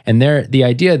that. And the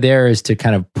idea there is to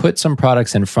kind of put some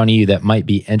products in front of you that might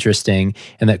be interesting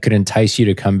and that could entice you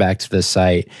to come back to the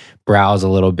site, browse a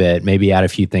little bit, maybe add a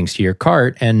few things to your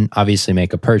cart, and obviously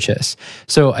make a purchase.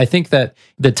 So I think that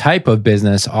the type of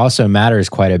business also matters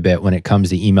quite a bit when it comes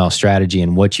to email strategy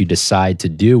and what you decide to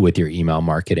do with your email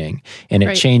marketing. And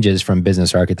it changes from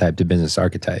business archetype to business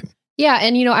archetype. Yeah.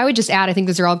 And, I would just add, I think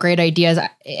those are all great ideas.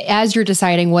 As you're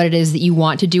deciding what it is that you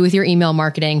want to do with your email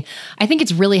marketing, I think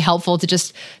it's really helpful to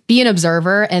just be an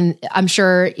observer. And I'm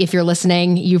sure if you're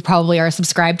listening, you probably are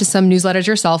subscribed to some newsletters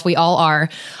yourself. We all are.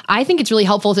 I think it's really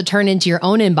helpful to turn into your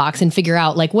own inbox and figure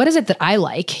out, like, what is it that I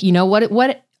like?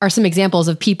 What are some examples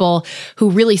of people who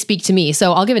really speak to me.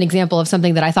 So I'll give an example of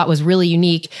something that I thought was really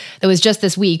unique that was just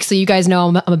this week. So you guys know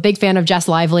I'm a big fan of Jess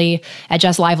Lively at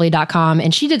jesslively.com.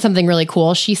 And she did something really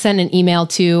cool. She sent an email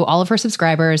to all of her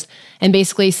subscribers and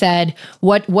basically said,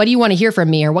 what do you want to hear from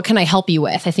me? Or what can I help you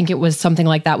with? I think it was something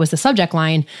like that was the subject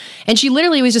line. And she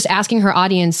literally was just asking her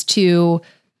audience to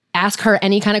ask her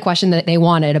any kind of question that they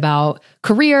wanted about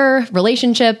career,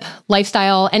 relationship,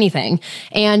 lifestyle, anything.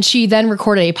 And she then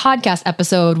recorded a podcast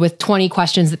episode with 20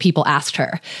 questions that people asked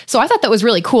her. So I thought that was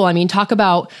really cool. I mean, talk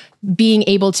about being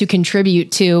able to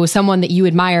contribute to someone that you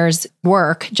admire's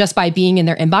work just by being in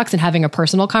their inbox and having a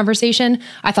personal conversation.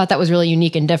 I thought that was really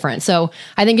unique and different. So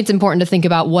I think it's important to think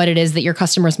about what it is that your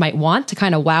customers might want to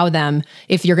kind of wow them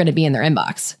if you're going to be in their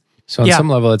inbox. So on some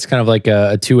level, it's kind of like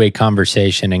a two-way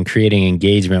conversation and creating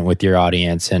engagement with your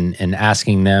audience and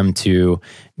asking them to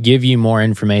give you more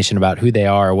information about who they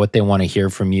are, what they want to hear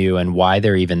from you, and why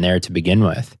they're even there to begin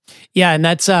with. Yeah, and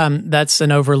that's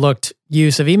an overlooked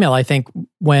use of email. I think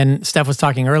when Steph was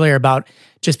talking earlier about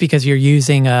just because you're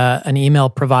using an email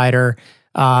provider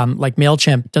like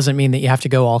MailChimp doesn't mean that you have to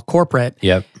go all corporate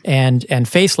and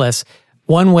faceless.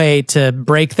 One way to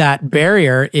break that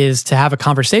barrier is to have a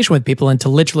conversation with people and to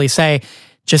literally say,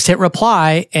 just hit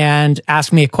reply and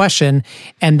ask me a question.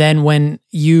 And then when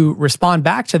you respond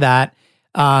back to that,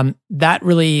 that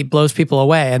really blows people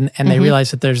away and they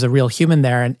realize that there's a real human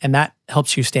there and that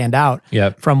helps you stand out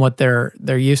from what they're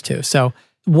used to. So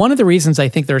one of the reasons I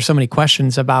think there are so many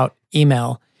questions about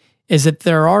email is that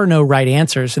there are no right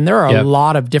answers and there are a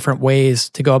lot of different ways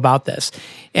to go about this.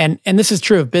 And this is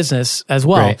true of business as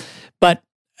well. Right. But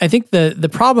I think the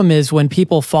problem is when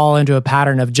people fall into a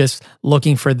pattern of just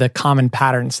looking for the common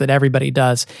patterns that everybody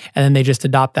does, and then they just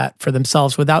adopt that for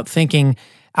themselves without thinking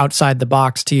outside the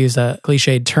box, to use a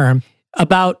cliched term,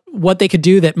 about what they could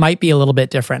do that might be a little bit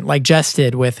different, like Jess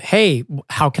did with, hey,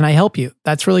 how can I help you?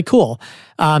 That's really cool.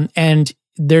 And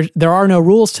there are no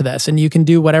rules to this, and you can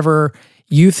do whatever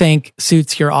you think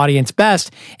suits your audience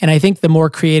best. And I think the more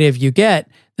creative you get,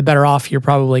 the better off you're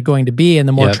probably going to be, and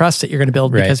the more trust that you're going to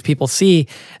build, because people see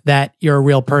that you're a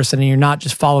real person and you're not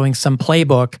just following some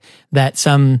playbook that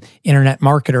some internet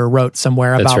marketer wrote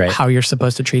somewhere about how you're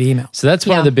supposed to treat email. So that's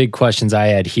one of the big questions I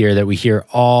had here that we hear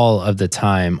all the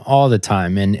time.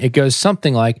 And it goes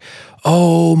something like,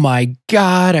 oh my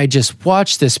God, I just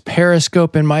watched this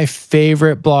Periscope and my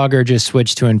favorite blogger just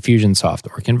switched to Infusionsoft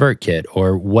or ConvertKit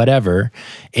or whatever.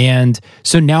 And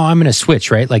so now I'm going to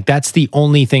switch, right? Like that's the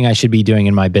only thing I should be doing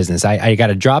in my business. I got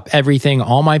to drop everything,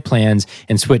 all my plans,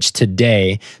 and switch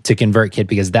today to ConvertKit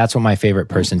because that's what my favorite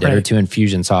person did, or to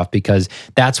Infusionsoft because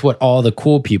that's what all the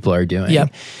cool people are doing.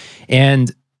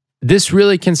 And this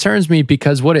really concerns me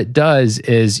because what it does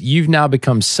is you've now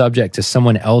become subject to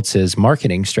someone else's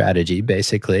marketing strategy,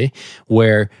 basically,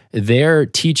 where they're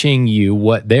teaching you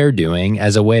what they're doing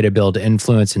as a way to build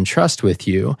influence and trust with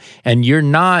you. And you're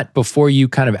not, before you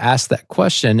kind of ask that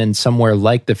question in somewhere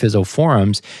like the Fizzle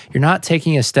forums, you're not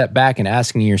taking a step back and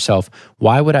asking yourself,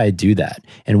 why would I do that?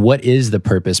 And what is the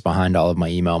purpose behind all of my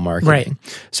email marketing?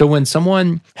 So when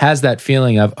someone has that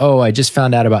feeling of, oh, I just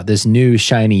found out about this new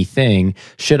shiny thing,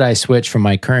 should I switch from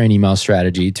my current email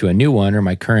strategy to a new one, or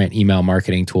my current email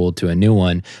marketing tool to a new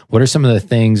one? What are some of the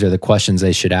things or the questions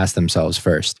they should ask themselves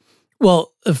first?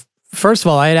 Well, first of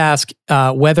all, I'd ask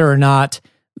whether or not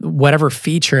whatever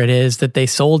feature it is that they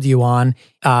sold you on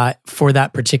for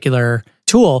that particular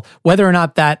tool, whether or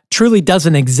not that truly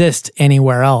doesn't exist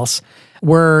anywhere else.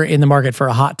 We're in the market for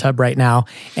a hot tub right now,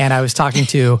 and I was talking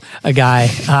to a guy.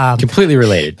 Completely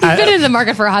related. You've been in the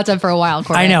market for a hot tub for a while,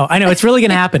 Courtney. I know. It's really going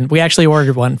to happen. We actually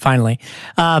ordered one finally.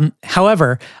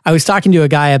 However, I was talking to a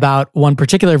guy about one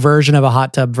particular version of a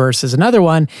hot tub versus another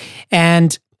one,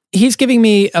 and he's giving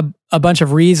me a bunch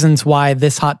of reasons why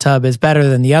this hot tub is better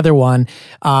than the other one,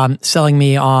 selling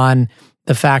me on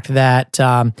the fact that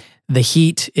the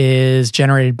heat is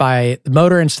generated by the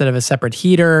motor instead of a separate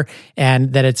heater,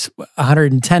 and that it's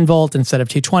 110 volt instead of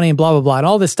 220, and blah, blah, blah, and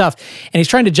all this stuff. And he's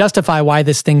trying to justify why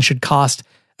this thing should cost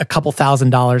a couple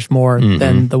 $1,000s more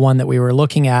than the one that we were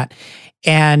looking at.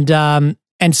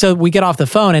 And so we get off the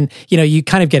phone, and you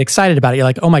kind of get excited about it. You're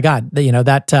like, oh my God,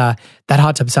 that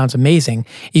hot tub sounds amazing.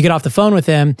 You get off the phone with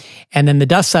him, and then the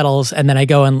dust settles, and then I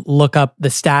go and look up the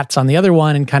stats on the other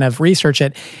one and kind of research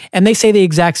it. And they say the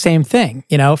exact same thing,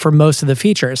 for most of the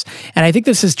features. And I think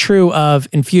this is true of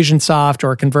Infusionsoft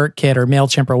or ConvertKit or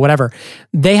MailChimp or whatever.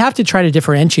 They have to try to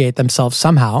differentiate themselves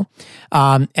somehow.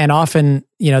 And often,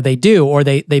 they do, or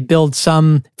they build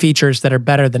some features that are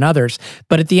better than others.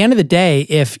 But at the end of the day,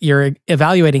 if you're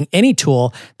evaluating any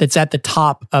tool that's at the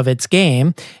top of its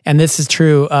game, and this is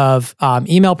true of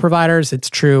email providers, it's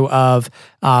true of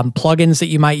plugins that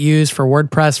you might use for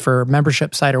WordPress, for a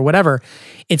membership site or whatever,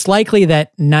 it's likely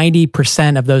that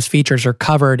 90% of those features are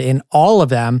covered in all of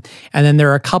them. And then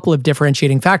there are a couple of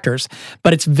differentiating factors,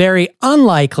 but it's very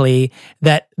unlikely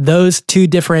that those two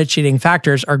differentiating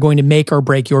factors are going to make or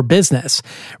break your business.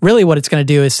 Really what it's going to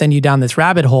do is send you down this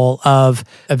rabbit hole of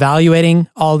evaluating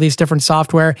all these different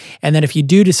software. And then if you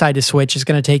do decide to switch, it's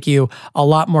going to take you a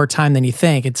lot more time than you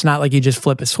think. It's not like you just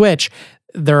flip a switch.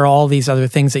 There are all these other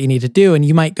things that you need to do, and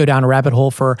you might go down a rabbit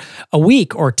hole for a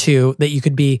week or two that you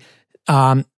could be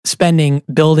spending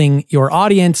building your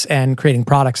audience and creating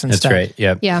products instead. That's right.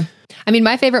 Yep. Yeah. I mean,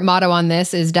 my favorite motto on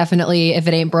this is definitely, if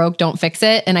it ain't broke, don't fix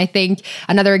it. And I think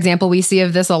another example we see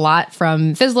of this a lot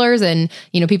from Fizzlers and,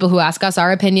 people who ask us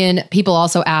our opinion. People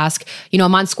also ask,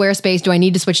 I'm on Squarespace. Do I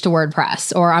need to switch to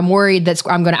WordPress? Or I'm worried that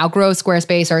I'm going to outgrow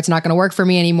Squarespace, or it's not going to work for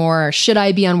me anymore. Or should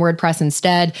I be on WordPress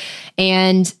instead?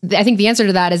 And I think the answer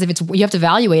to that is you have to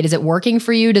evaluate, is it working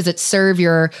for you? Does it serve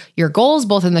your goals,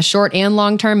 both in the short and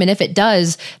long term? And if it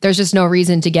does, there's just no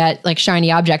reason to get like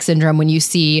shiny object syndrome when you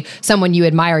see someone you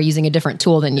admire using a different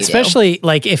tool than you Especially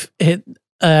like if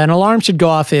an alarm should go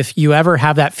off if you ever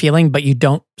have that feeling, but you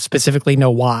don't specifically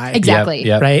know why. Exactly.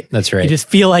 Yep, right? That's right. You just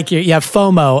feel like you have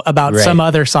FOMO about some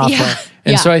other software.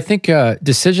 And so I think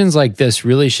decisions like this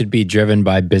really should be driven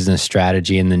by business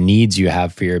strategy and the needs you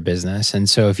have for your business. And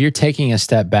so if you're taking a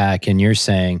step back and you're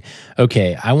saying,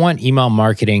 okay, I want email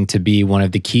marketing to be one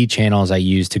of the key channels I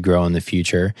use to grow in the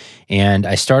future. And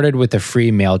I started with a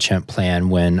free MailChimp plan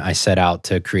when I set out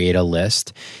to create a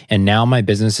list. And now my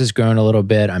business has grown a little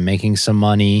bit. I'm making some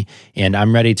money and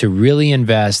I'm ready to really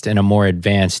invest in a more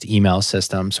advanced email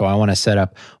system. So I want to set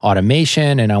up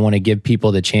automation and I want to give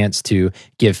people the chance to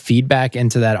give feedback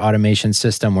into that automation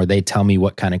system where they tell me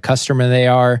what kind of customer they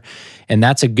are. And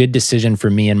that's a good decision for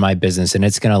me and my business, and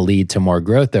it's going to lead to more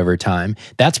growth over time.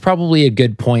 That's probably a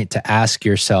good point to ask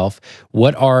yourself,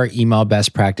 what are email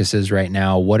best practices right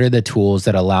now? What are the tools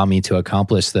that allow me to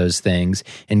accomplish those things?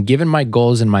 And given my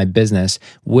goals in my business,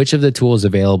 which of the tools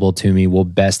available to me will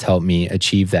best help me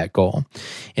achieve that goal?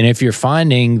 And if you're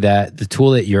finding that the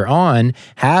tool that you're on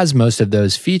has most of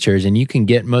those features and you can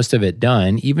get most of it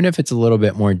done, even if it's a little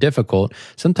bit more difficult,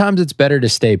 sometimes it's better to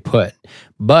stay put.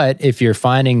 But if you're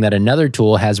finding that another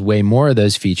tool has way more of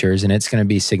those features and it's going to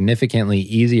be significantly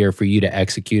easier for you to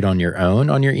execute on your own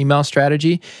on your email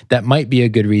strategy, that might be a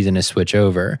good reason to switch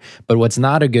over. But what's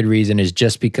not a good reason is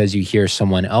just because you hear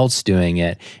someone else doing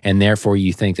it and therefore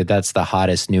you think that that's the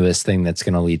hottest, newest thing that's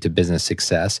going to lead to business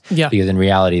success. Yeah. Because in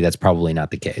reality, that's probably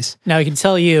not the case. Now, I can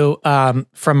tell you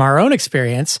from our own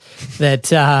experience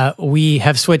that we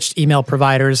have switched email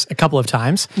providers a couple of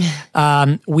times.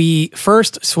 We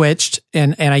first switched,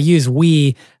 and I use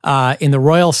we in the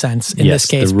royal sense in this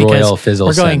case, the royal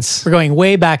Fizzle sense. We're going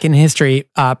way back in history,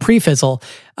 pre-Fizzle.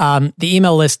 The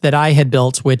email list that I had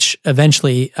built, which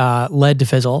eventually led to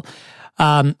Fizzle,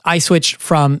 I switched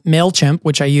from MailChimp,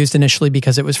 which I used initially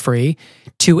because it was free,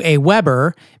 to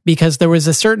Aweber because there was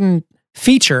a certain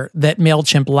feature that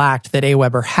MailChimp lacked that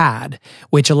Aweber had,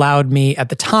 which allowed me at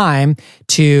the time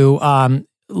to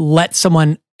let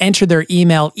someone enter their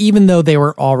email even though they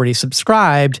were already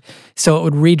subscribed, so it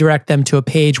would redirect them to a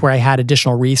page where I had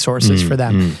additional resources for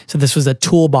them. So this was a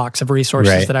toolbox of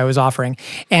resources that I was offering.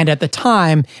 And at the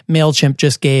time, MailChimp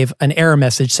just gave an error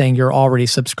message saying you're already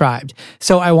subscribed.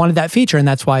 So I wanted that feature, and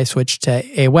that's why I switched to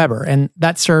Aweber, and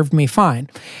that served me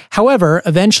fine. However,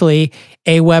 eventually,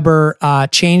 Aweber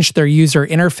changed their user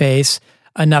interface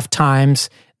enough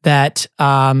times that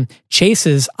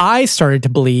Chase's eyes started to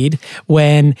bleed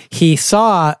when he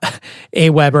saw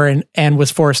Aweber and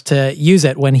was forced to use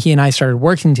it. When he and I started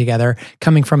working together,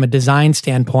 coming from a design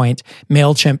standpoint,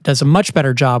 MailChimp does a much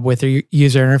better job with their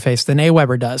user interface than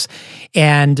Aweber does.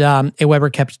 And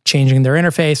Aweber kept changing their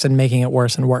interface and making it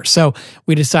worse and worse. So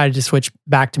we decided to switch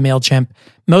back to MailChimp,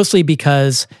 mostly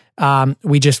because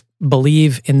we just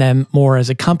believe in them more as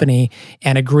a company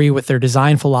and agree with their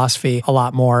design philosophy a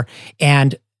lot more.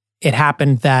 And it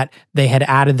happened that they had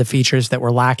added the features that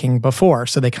were lacking before.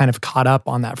 So they kind of caught up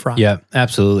on that front. Yeah,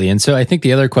 absolutely. And so I think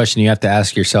the other question you have to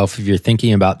ask yourself if you're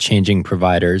thinking about changing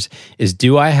providers is,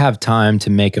 do I have time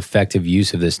to make effective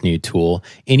use of this new tool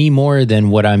any more than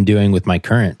what I'm doing with my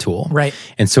current tool? Right.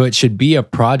 And so it should be a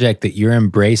project that you're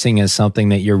embracing as something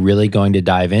that you're really going to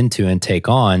dive into and take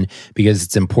on because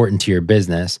it's important to your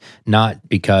business, not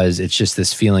because it's just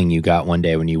this feeling you got one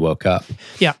day when you woke up.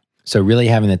 Yeah. So really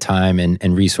having the time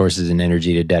and resources and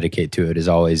energy to dedicate to it is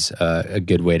always a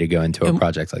good way to go into a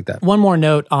project like that. One more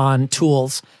note on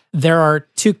tools. There are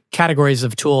two categories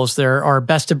of tools. There are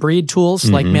best-of-breed tools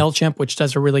like MailChimp, which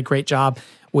does a really great job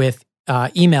with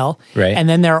email. Right. And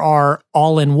then there are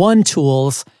all-in-one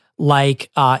tools like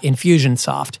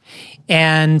Infusionsoft.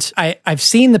 And I've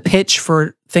seen the pitch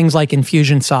for things like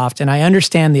Infusionsoft, and I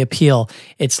understand the appeal.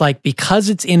 It's like, because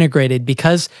it's integrated,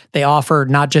 because they offer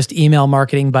not just email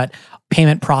marketing, but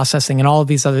payment processing and all of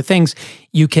these other things,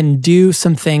 you can do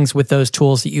some things with those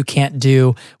tools that you can't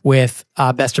do with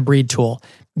a best-of-breed tool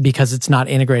because it's not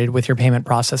integrated with your payment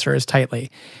processor as tightly.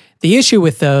 The issue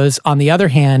with those, on the other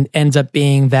hand, ends up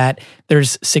being that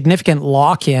there's significant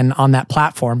lock-in on that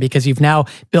platform because you've now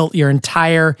built your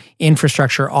entire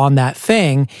infrastructure on that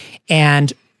thing.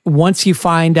 And once you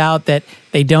find out that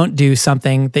they don't do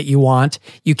something that you want,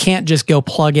 you can't just go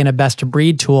plug in a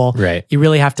best-of-breed tool. Right. You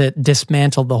really have to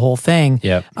dismantle the whole thing.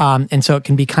 Yep. And so it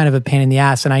can be kind of a pain in the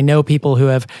ass. And I know people who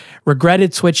have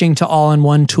regretted switching to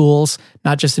all-in-one tools,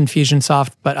 not just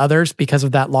Infusionsoft, but others, because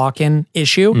of that lock-in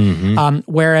issue.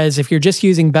 Whereas if you're just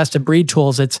using best-of-breed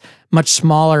tools, it's much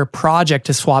smaller project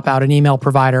to swap out an email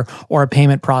provider or a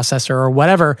payment processor or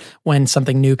whatever when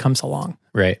something new comes along.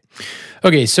 Right.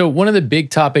 Okay, so one of the big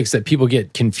topics that people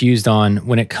get confused on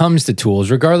when it comes to tools,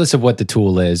 regardless of what the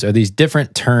tool is, are these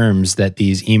different terms that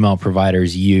these email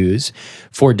providers use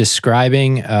for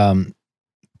describing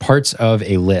parts of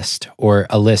a list or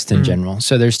a list in general.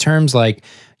 So there's terms like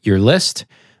your list,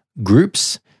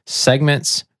 groups,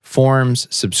 segments, forms,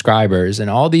 subscribers, and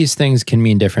all these things can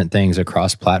mean different things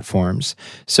across platforms.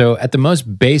 So at the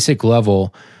most basic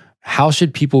level, how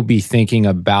should people be thinking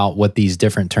about what these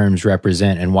different terms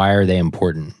represent and why are they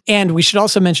important? And we should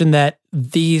also mention that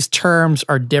these terms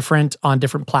are different on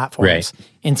different platforms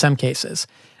in some cases.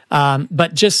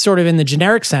 But just sort of in the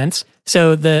generic sense,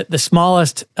 so the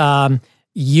smallest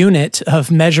unit of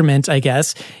measurement, I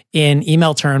guess, in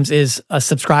email terms is a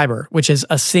subscriber, which is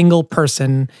a single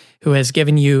person who has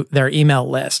given you their email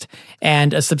list.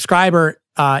 And a subscriber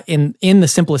in the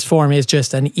simplest form is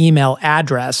just an email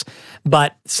address,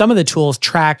 but some of the tools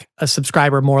track a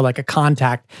subscriber more like a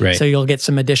contact. Right. So you'll get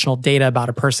some additional data about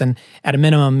a person, at a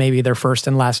minimum, maybe their first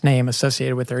and last name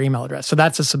associated with their email address. So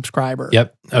that's a subscriber.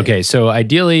 Yep. Okay. So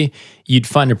ideally, you'd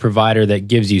find a provider that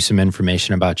gives you some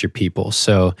information about your people.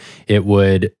 So it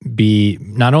would be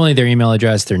not only their email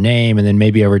address, their name, and then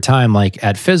maybe over time, like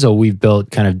at Fizzle, we've built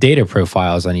kind of data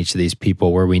profiles on each of these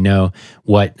people where we know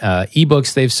what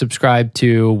ebooks they've subscribed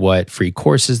to, what free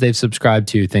courses they've subscribed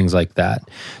to, things like that.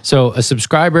 So a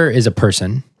subscriber is a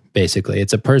person, basically.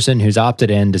 It's a person who's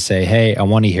opted in to say, hey, I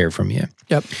want to hear from you.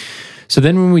 Yep. So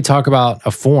then when we talk about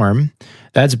a form,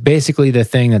 that's basically the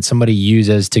thing that somebody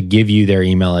uses to give you their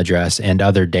email address and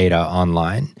other data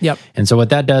online. Yep. And so what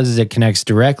that does is it connects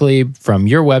directly from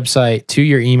your website to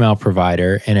your email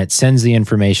provider, and it sends the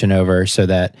information over so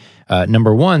that,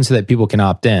 number one, so that people can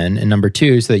opt in, and number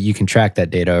two, so that you can track that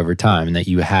data over time and that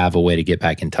you have a way to get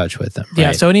back in touch with them. Right?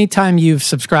 Yeah, so anytime you've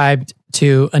subscribed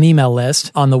to an email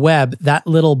list on the web, that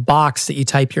little box that you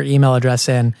type your email address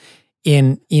in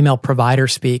email provider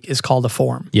speak is called a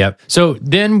form. Yep. So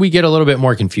then we get a little bit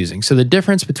more confusing. So the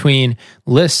difference between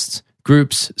lists,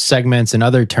 groups, segments, and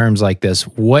other terms like this,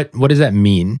 what does that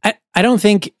mean? I don't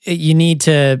think you need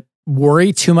to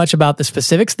worry too much about the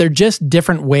specifics. They're just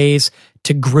different ways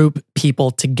to group people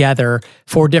together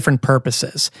for different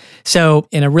purposes. So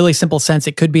in a really simple sense,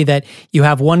 it could be that you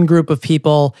have one group of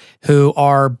people who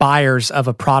are buyers of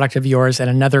a product of yours and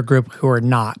another group who are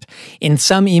not. In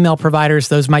some email providers,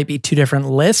 those might be two different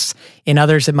lists. In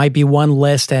others, it might be one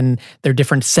list and they're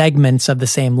different segments of the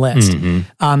same list.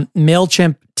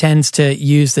 MailChimp tends to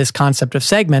use this concept of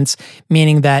segments,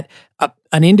 meaning that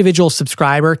an individual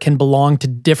subscriber can belong to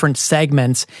different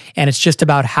segments, and it's just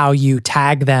about how you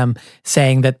tag them,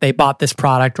 saying that they bought this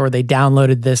product or they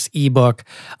downloaded this ebook,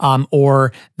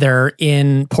 or they're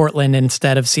in Portland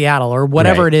instead of Seattle, or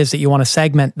whatever it is that you want to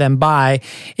segment them by.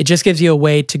 It just gives you a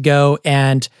way to go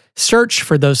and search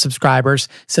for those subscribers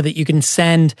so that you can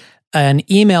send an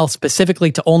email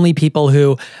specifically to only people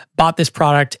who bought this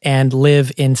product and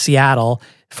live in Seattle,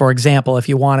 for example, if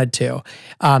you wanted to.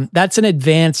 That's an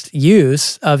advanced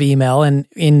use of email. And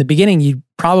in the beginning, you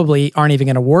probably aren't even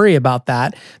going to worry about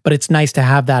that, but it's nice to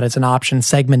have that as an option,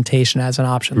 segmentation as an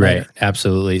option later. Right,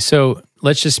 absolutely. So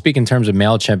let's just speak in terms of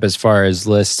MailChimp as far as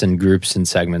lists and groups and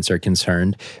segments are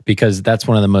concerned, because that's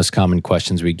one of the most common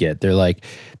questions we get. They're like,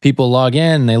 people log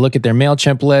in, they look at their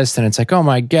MailChimp list, and it's like, oh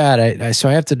my God, so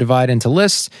I have to divide into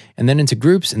lists and then into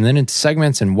groups and then into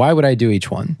segments, and why would I do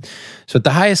each one? So at the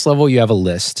highest level, you have a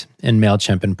list, in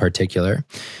MailChimp in particular,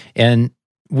 and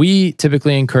we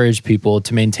typically encourage people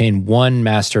to maintain one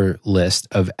master list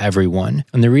of everyone.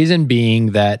 And the reason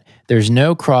being that there's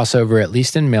no crossover, at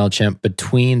least in MailChimp,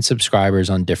 between subscribers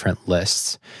on different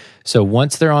lists. So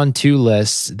once they're on two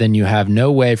lists, then you have no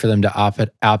way for them to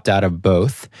opt out of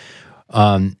both.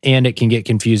 And it can get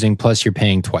confusing, plus you're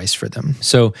paying twice for them.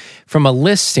 So from a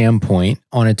list standpoint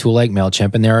on a tool like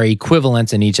MailChimp, and there are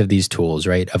equivalents in each of these tools,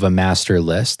 right, of a master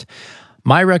list,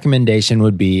 my recommendation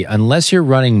would be, unless you're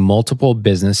running multiple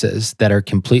businesses that are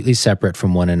completely separate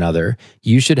from one another,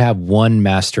 you should have one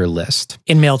master list.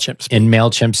 In MailChimp speak. In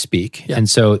MailChimp speak. Yeah. And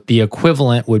so the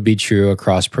equivalent would be true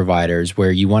across providers,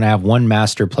 where you want to have one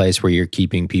master place where you're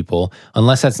keeping people,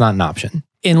 unless that's not an option.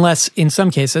 Unless in some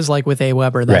cases, like with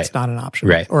Aweber, that's not an option.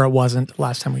 Right. Or it wasn't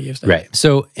last time we used it. Right.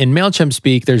 So in MailChimp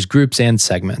speak, there's groups and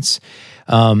segments.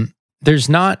 There's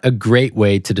not a great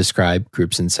way to describe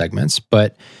groups and segments,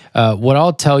 but what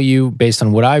I'll tell you based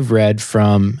on what I've read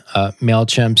from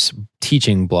MailChimp's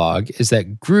teaching blog is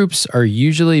that groups are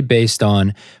usually based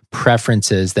on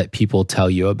preferences that people tell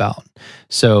you about.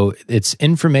 So it's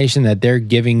information that they're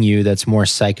giving you that's more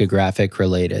psychographic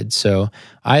related. So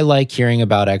I like hearing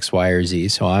about X, Y, or Z,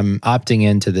 so I'm opting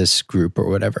into this group or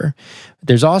whatever.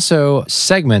 There's also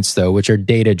segments, though, which are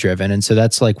data-driven. And so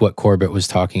that's like what Corbett was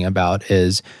talking about,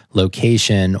 is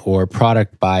location or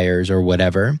product buyers or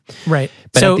whatever. Right.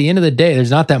 But so, at the end of the day, there's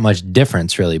not that much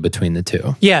difference really between the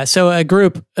two. Yeah. So a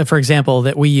group, for example,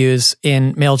 that we use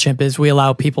in MailChimp is we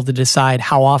allow people to decide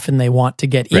how often often they want to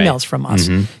get emails from us.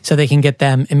 So they can get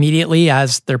them immediately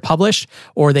as they're published,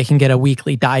 or they can get a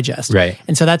weekly digest. Right.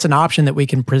 And so that's an option that we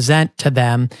can present to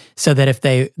them so that if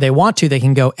they want to, they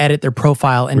can go edit their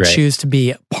profile and choose to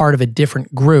be part of a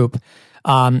different group,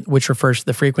 which refers to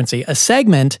the frequency. A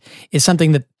segment is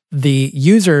something that the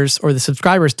users or the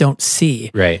subscribers don't see.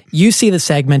 Right. You see the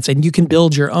segments, and you can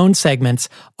build your own segments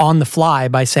on the fly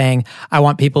by saying, I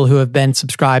want people who have been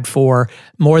subscribed for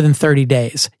more than 30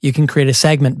 days. You can create a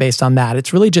segment based on that.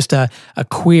 It's really just a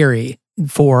query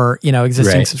for,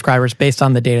 existing subscribers based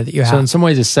on the data that you have. So in some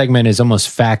ways, a segment is almost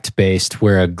fact-based,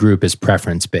 where a group is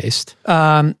preference-based.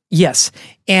 Yes.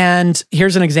 And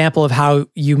here's an example of how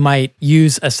you might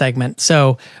use a segment.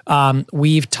 So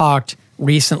we've talked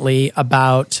recently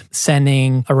about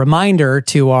sending a reminder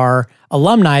to our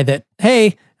alumni that,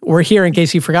 hey, we're here in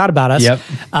case you forgot about us. Yep.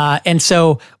 And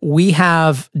so we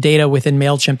have data within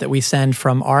MailChimp that we send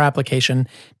from our application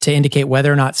to indicate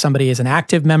whether or not somebody is an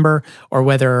active member, or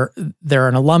whether they're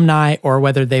an alumni, or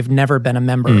whether they've never been a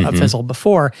member of Fizzle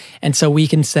before. And so we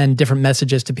can send different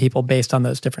messages to people based on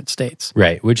those different states.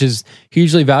 Right, which is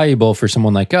hugely valuable for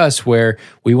someone like us, where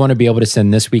we want to be able to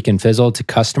send This Week in Fizzle to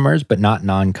customers, but not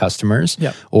non-customers.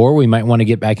 Yep. Or we might want to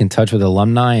get back in touch with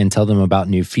alumni and tell them about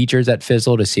new features at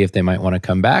Fizzle to see if they might want to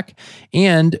come back.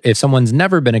 And if someone's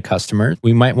never been a customer,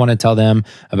 we might want to tell them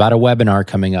about a webinar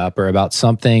coming up, or about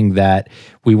something that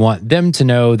we want them to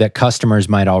know that customers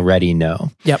might already know.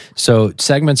 Yep. So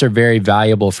segments are very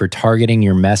valuable for targeting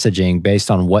your messaging based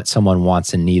on what someone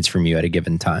wants and needs from you at a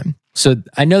given time. So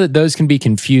I know that those can be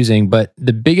confusing, but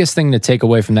the biggest thing to take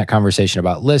away from that conversation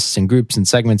about lists and groups and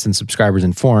segments and subscribers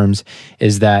and forums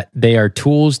is that they are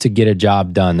tools to get a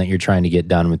job done that you're trying to get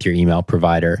done with your email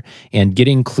provider. And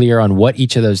getting clear on what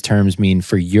each of those terms mean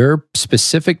for your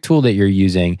specific tool that you're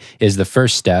using is the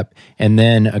first step, and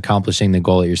then accomplishing the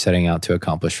goal that you're setting out to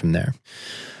accomplish from there.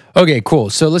 Okay, cool.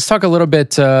 So let's talk a little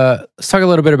bit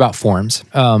about forms.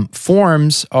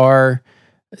 Forms are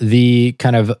the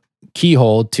kind of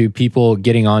keyhole to people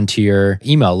getting onto your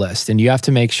email list, and you have to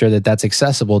make sure that that's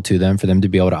accessible to them for them to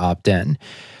be able to opt in.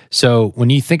 So when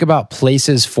you think about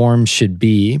places forms should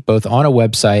be, both on a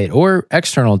website or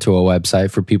external to a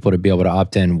website for people to be able to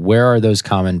opt in, where are those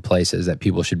common places that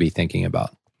people should be thinking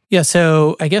about? Yeah,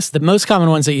 so I guess the most common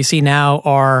ones that you see now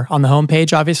are on the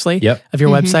homepage, obviously, of your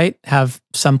website, have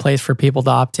some place for people to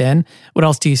opt in. What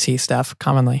else do you see, Steph,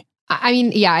 commonly? I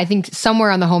mean, yeah, I think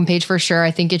somewhere on the homepage for sure.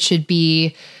 I think it should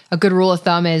be, a good rule of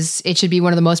thumb is it should be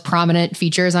one of the most prominent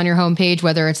features on your homepage,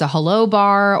 whether it's a hello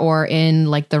bar or in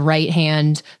like the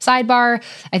right-hand sidebar.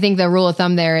 I think the rule of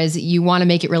thumb there is you want to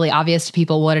make it really obvious to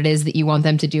people what it is that you want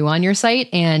them to do on your site.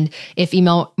 And if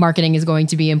email marketing is going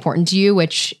to be important to you,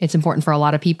 which it's important for a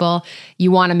lot of people,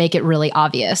 you want to make it really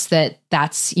obvious that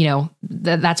that's,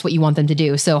 that's what you want them to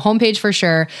do. So homepage for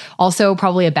sure. Also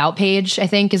probably about page, I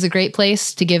think, is a great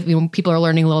place to give, people are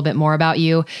learning a little bit more about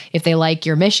you. If they like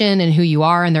your mission and who you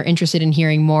are and they're interested in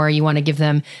hearing more, you want to give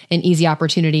them an easy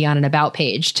opportunity on an about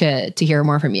page to hear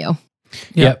more from you.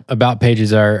 Yep. About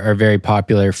pages are very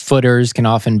popular. Footers can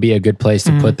often be a good place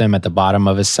to put them at the bottom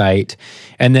of a site.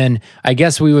 And then I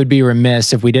guess we would be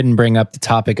remiss if we didn't bring up the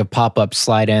topic of pop-up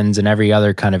slide ins and every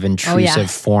other kind of intrusive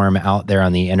form out there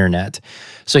on the internet.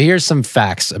 So here's some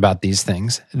facts about these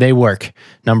things. They work.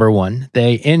 Number one,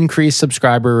 they increase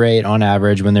subscriber rate on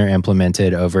average when they're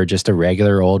implemented over just a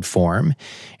regular old form.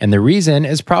 And the reason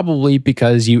is probably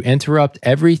because you interrupt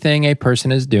everything a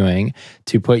person is doing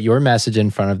to put your message in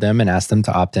front of them and ask them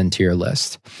to opt into your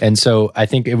list. And so I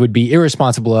think it would be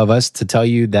irresponsible of us to tell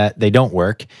you that they don't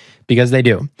work, because they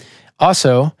do.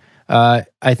 Also, I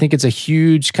think it's a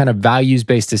huge kind of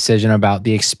values-based decision about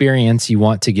the experience you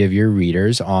want to give your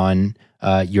readers on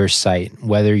your site,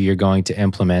 whether you're going to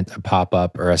implement a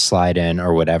pop-up or a slide-in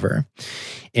or whatever.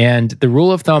 And the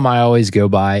rule of thumb I always go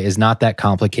by is not that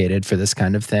complicated for this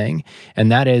kind of thing.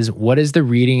 And that is, what is the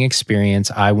reading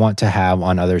experience I want to have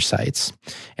on other sites?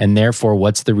 And therefore,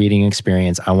 what's the reading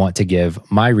experience I want to give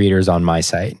my readers on my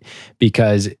site?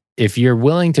 Because if you're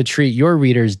willing to treat your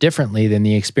readers differently than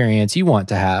the experience you want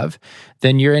to have,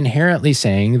 then you're inherently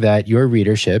saying that your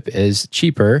readership is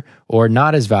cheaper or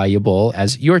not as valuable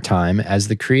as your time as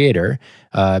the creator,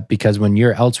 because when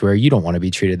you're elsewhere, you don't want to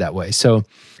be treated that way. So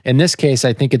in this case,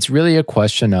 I think it's really a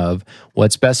question of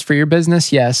what's best for your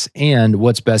business, yes, and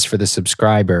what's best for the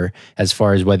subscriber as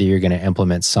far as whether you're going to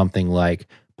implement something like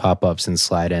pop-ups and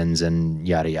slide-ins and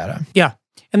yada, yada. Yeah.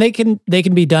 And they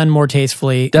can be done more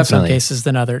tastefully in some cases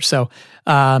than others. So,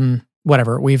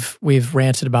 whatever, we've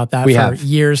ranted about that for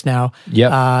years now.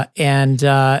 Yep.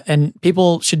 And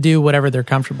people should do whatever they're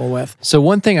comfortable with. So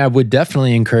one thing I would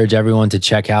definitely encourage everyone to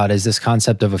check out is this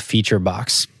concept of a feature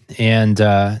box.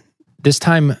 And this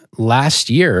time last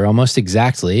year, almost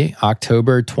exactly,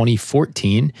 October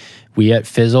 2014, we at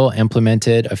Fizzle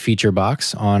implemented a feature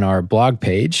box on our blog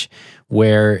page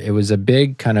where it was a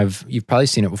big kind of, you've probably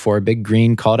seen it before, a big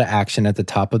green call to action at the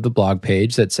top of the blog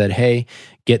page that said, hey,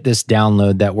 get this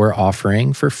download that we're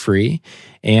offering for free.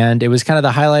 And it was kind of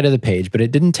the highlight of the page, but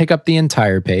it didn't take up the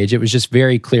entire page. It was just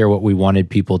very clear what we wanted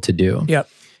people to do. Yep.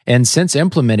 And since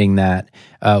implementing that,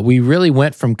 we really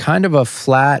went from kind of a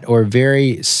flat or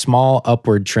very small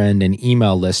upward trend in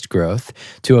email list growth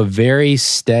to a very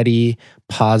steady,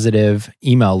 positive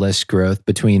email list growth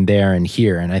between there and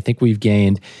here. And I think we've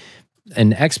gained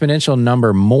an exponential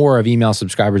number more of email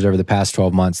subscribers over the past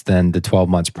 12 months than the 12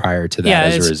 months prior to that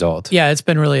as a result. Yeah, it's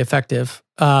been really effective.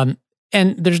 And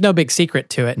there's no big secret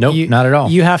to it. Nope, not at all.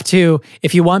 You have to,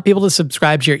 if you want people to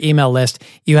subscribe to your email list,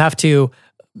 you have to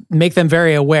make them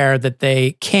very aware that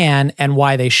they can and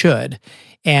why they should.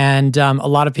 And a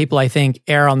lot of people, I think,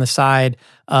 err on the side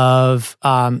of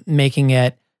making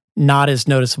it not as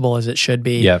noticeable as it should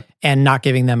be, and not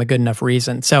giving them a good enough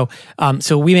reason. So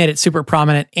we made it super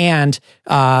prominent, and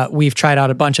we've tried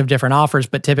out a bunch of different offers,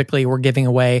 but typically we're giving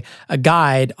away a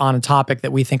guide on a topic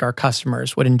that we think our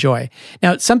customers would enjoy.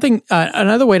 Now,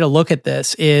 another way to look at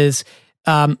this is,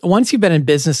 once you've been in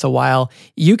business a while,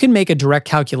 you can make a direct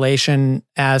calculation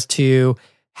as to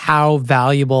how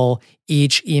valuable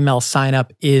each email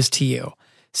signup is to you.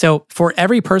 So for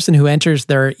every person who enters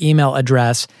their email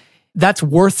address, that's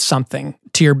worth something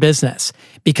to your business,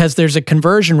 because there's a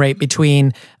conversion rate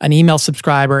between an email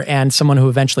subscriber and someone who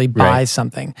eventually buys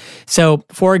something. So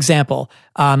for example,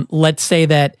 let's say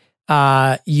that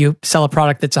you sell a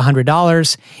product that's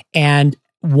 $100, and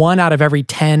 1 out of every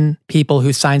 10 people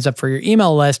who signs up for your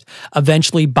email list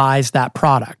eventually buys that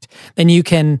product. Then you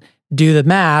can do the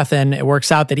math, and it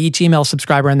works out that each email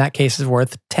subscriber in that case is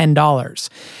worth $10.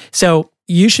 So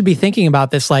you should be thinking about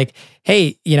this like,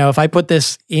 hey, if I put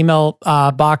this email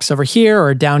box over here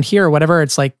or down here or whatever,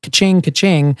 it's like ka-ching,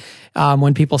 ka-ching.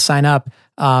 When people sign up,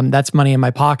 that's money in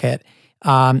my pocket.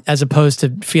 As opposed to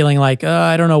feeling like,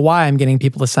 I don't know why I'm getting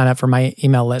people to sign up for my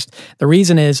email list. The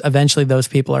reason is eventually those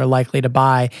people are likely to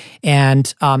buy,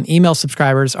 and email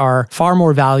subscribers are far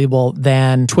more valuable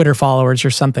than Twitter followers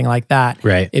or something like that.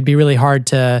 Right. It'd be really hard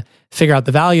to figure out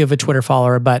the value of a Twitter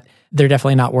follower, but they're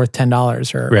definitely not worth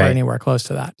 $10 or anywhere close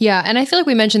to that. Yeah. And I feel like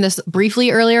we mentioned this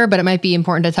briefly earlier, but it might be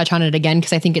important to touch on it again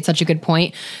because I think it's such a good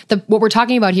point. What we're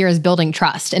talking about here is building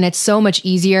trust. And it's so much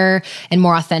easier and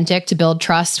more authentic to build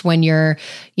trust when you're,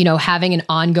 having an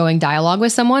ongoing dialogue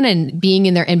with someone, and being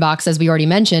in their inbox, as we already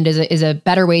mentioned, is a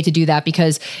better way to do that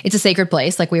because it's a sacred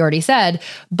place, like we already said,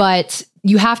 but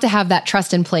you have to have that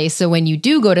trust in place. So when you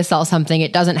do go to sell something,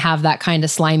 it doesn't have that kind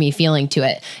of slimy feeling to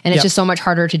it. And it's just so much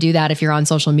harder to do that if you're on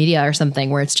social media or something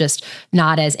where it's just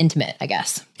not as intimate, I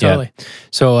guess. Totally. Yeah.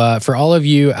 So for all of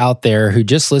you out there who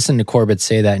just listened to Corbett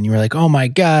say that and you were like, oh my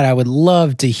God, I would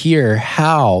love to hear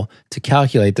how to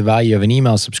calculate the value of an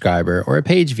email subscriber or a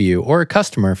page view or a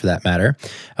customer for that matter,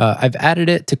 I've added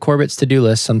it to Corbett's to-do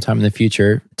list sometime in the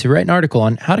future to write an article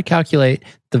on how to calculate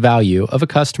the value of a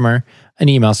customer, an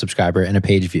email subscriber, and a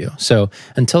page view. So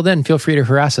until then, feel free to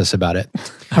harass us about it.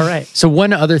 All right. So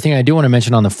one other thing I do want to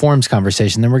mention on the forums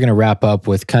conversation, then we're going to wrap up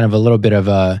with kind of a little bit of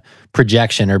a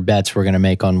projection or bets we're going to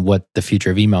make on what the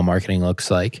future of email marketing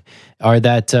looks like, are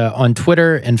that on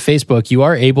Twitter and Facebook, you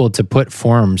are able to put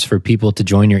forms for people to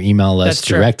join your email list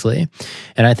directly.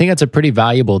 And I think that's a pretty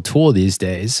valuable tool these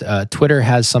days. Twitter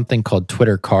has something called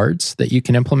Twitter cards that you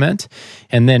can implement.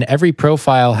 And then every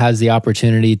profile has the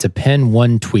opportunity to pin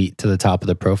one tweet to the top of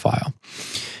the profile.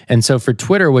 And so for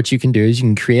Twitter, what you can do is you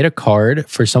can create a card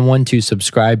for someone to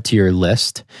subscribe to your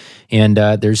list. And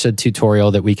there's a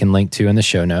tutorial that we can link to in the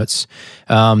show notes.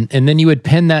 And then you would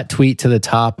pin that tweet to the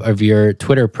top of your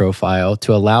Twitter profile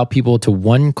to allow people to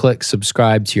one-click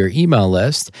subscribe to your email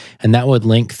list. And that would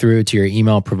link through to your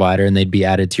email provider, and they'd be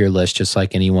added to your list just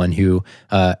like anyone who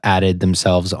added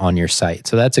themselves on your site.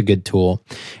 So that's a good tool.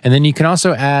 And then you can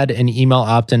also add an email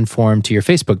opt-in form to your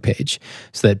Facebook page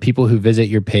so that people who visit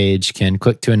your page can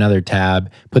click to another tab,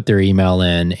 put their email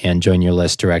in, and join your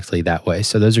list directly that way.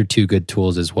 So those are two good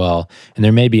tools as well. And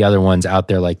there may be other ones out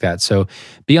there like that. So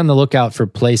be on the lookout for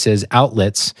places,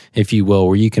 outlets, if you will,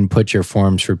 where you can put your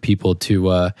forms for people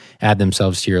to add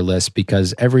themselves to your list,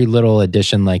 because every little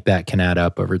addition like that can add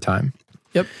up over time.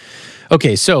 Yep.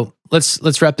 Okay, so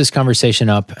let's wrap this conversation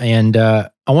up. And I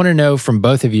want to know from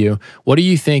both of you, what do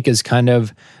you think is kind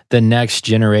of the next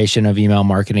generation of email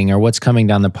marketing, or what's coming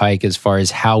down the pike as far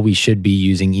as how we should be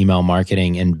using email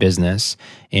marketing in business?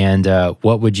 And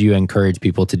what would you encourage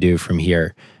people to do from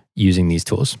here using these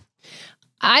tools?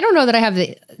 I don't know that I have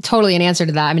totally an answer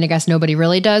to that. I mean, I guess nobody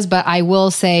really does, but I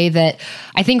will say that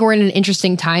I think we're in an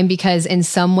interesting time because in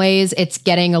some ways it's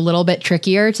getting a little bit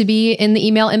trickier to be in the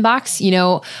email inbox. You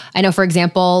know, I know, for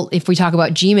example, if we talk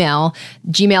about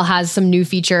Gmail has some new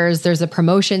features. There's a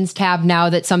promotions tab now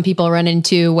that some people run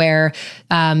into where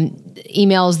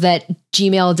emails that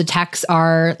Gmail detects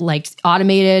are like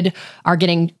automated are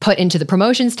getting put into the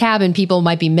promotions tab, and people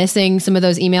might be missing some of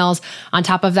those emails. On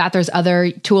top of that, there's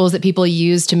other tools that people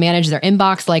use to manage their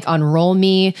inbox, like Unroll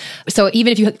Me. So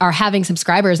even if you are having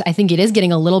subscribers, I think it is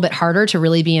getting a little bit harder to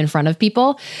really be in front of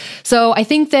people. So I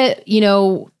think that, you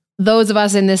know, those of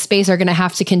us in this space are going to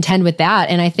have to contend with that.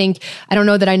 And I don't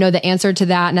know that I know the answer to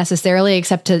that necessarily,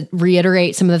 except to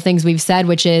reiterate some of the things we've said,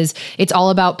 which is it's all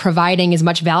about providing as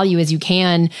much value as you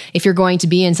can if you're going to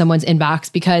be in someone's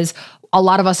inbox, because a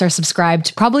lot of us are subscribed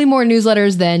to probably more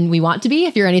newsletters than we want to be.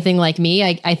 If you're anything like me,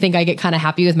 I think I get kind of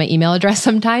happy with my email address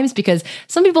sometimes because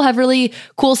some people have really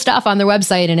cool stuff on their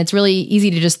website and it's really easy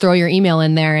to just throw your email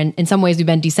in there. And in some ways we've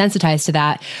been desensitized to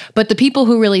that. But the people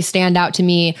who really stand out to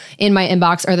me in my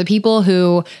inbox are the people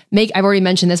who I've already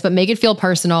mentioned this, but make it feel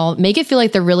personal, make it feel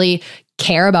like they're really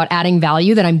care about adding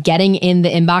value that I'm getting in the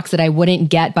inbox that I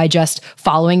wouldn't get by just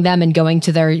following them and going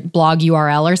to their blog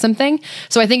URL or something.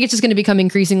 So I think it's just going to become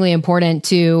increasingly important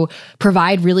to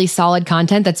provide really solid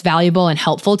content that's valuable and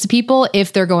helpful to people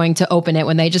if they're going to open it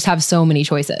when they just have so many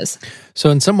choices. So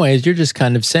in some ways, you're just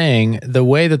kind of saying the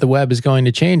way that the web is going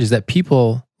to change is that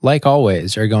people, like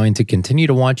always, are going to continue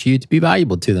to want you to be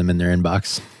valuable to them in their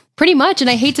inbox. Pretty much. And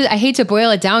I hate to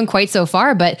boil it down quite so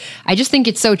far, but I just think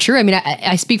it's so true. I mean,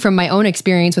 I speak from my own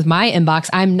experience with my inbox.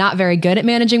 I'm not very good at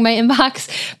managing my inbox,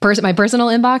 my personal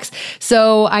inbox.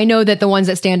 So I know that the ones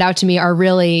that stand out to me are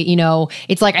really, you know,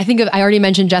 it's like, I already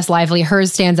mentioned Jess Lively,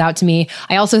 hers stands out to me.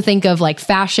 I also think of like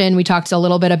fashion. We talked a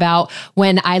little bit about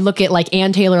when I look at like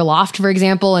Ann Taylor Loft, for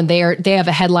example, and they have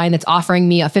a headline that's offering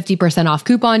me a 50% off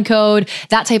coupon code.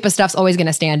 That type of stuff's always going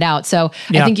to stand out. So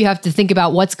I think you have to think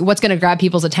about what's going to grab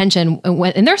people's attention.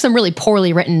 And there's some really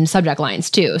poorly written subject lines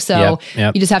too. So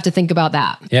you just have to think about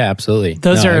that. Yeah, absolutely.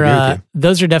 Those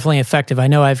are definitely effective. I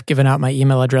know I've given out my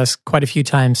email address quite a few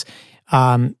times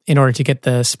in order to get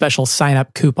the special sign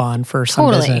up coupon for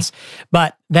some business.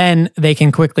 But then they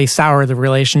can quickly sour the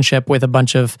relationship with a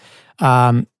bunch of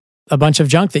junk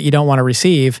that you don't want to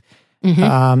receive.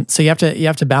 Mm-hmm. So you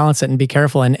have to balance it and be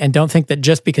careful and don't think that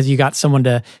just because you got someone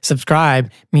to subscribe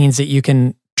means that you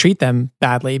can treat them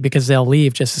badly, because they'll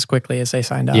leave just as quickly as they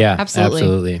signed up. Yeah,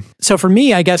 absolutely. So for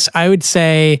me, I guess I would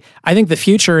say, I think the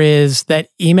future is that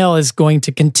email is going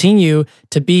to continue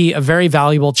to be a very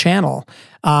valuable channel.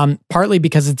 Partly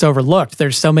because it's overlooked.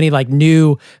 There's so many like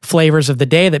new flavors of the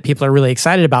day that people are really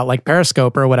excited about, like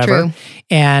Periscope or whatever. True.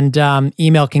 And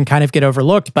email can kind of get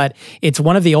overlooked, but it's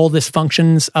one of the oldest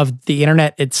functions of the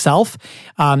internet itself.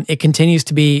 It continues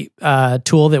to be a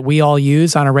tool that we all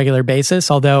use on a regular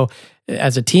basis, although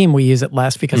as a team, we use it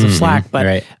less because of Slack,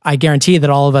 but I guarantee that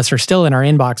all of us are still in our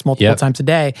inbox multiple times a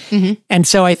day. Mm-hmm. And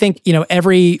so I think, you know,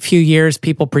 every few years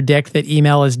people predict that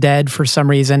email is dead for some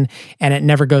reason, and it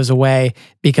never goes away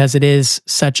because it is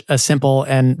such a simple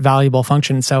and valuable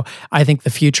function. So I think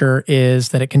the future is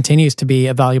that it continues to be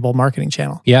a valuable marketing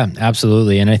channel. Yeah,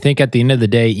 absolutely. And I think at the end of the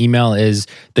day, email is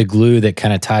the glue that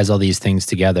kind of ties all these things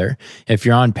together. If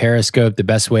you're on Periscope, the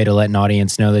best way to let an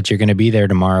audience know that you're going to be there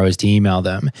tomorrow is to email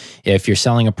them. If you're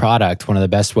selling a product, one of the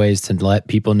best ways to let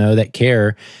people know that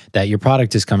care that your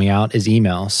product is coming out is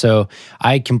email. So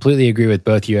I completely agree with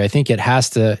both of you. I think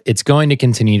it's going to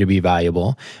continue to be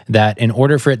valuable, that in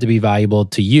order for it to be valuable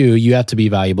to you, you have to be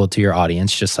valuable to your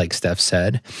audience, just like Steph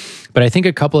said. But I think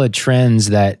a couple of trends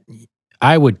that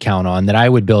I would count on, that I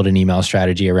would build an email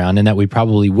strategy around, and that we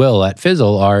probably will at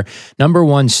Fizzle, are number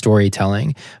one,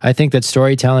 storytelling. I think that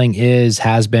storytelling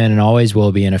has been, and always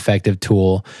will be an effective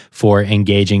tool for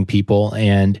engaging people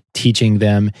and teaching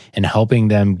them and helping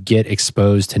them get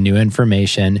exposed to new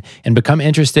information and become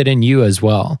interested in you as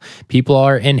well. People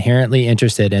are inherently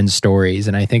interested in stories.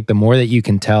 And I think the more that you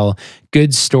can tell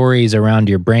good stories around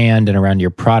your brand and around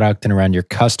your product and around your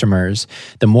customers,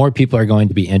 the more people are going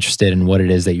to be interested in what it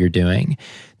is that you're doing.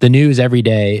 The news every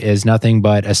day is nothing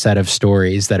but a set of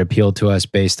stories that appeal to us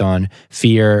based on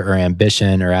fear or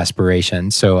ambition or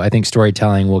aspiration. So I think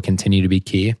storytelling will continue to be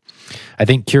key. I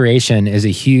think curation is a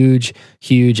huge,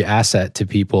 huge asset to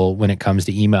people when it comes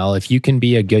to email. If you can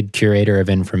be a good curator of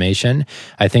information,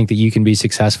 I think that you can be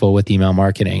successful with email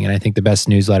marketing. And I think the best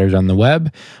newsletters on the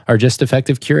web are just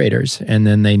effective curators, and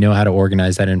then they know how to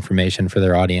organize that information for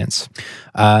their audience.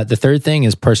 The third thing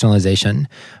is personalization.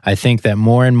 I think that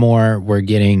more and more we're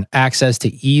getting access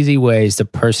to easy ways to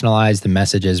personalize the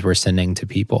messages we're sending to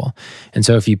people. And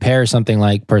so if you pair something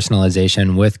like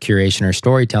personalization with curation or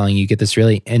storytelling, you get this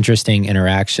really interesting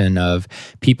interaction of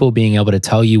people being able to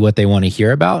tell you what they want to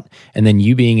hear about, and then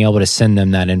you being able to send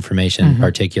them that information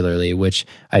particularly, which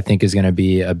I think is going to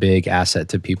be a big asset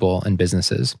to people and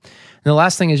businesses. And the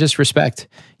last thing is just respect.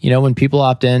 When people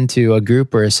opt into a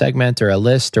group or a segment or a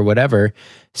list or whatever,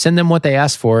 send them what they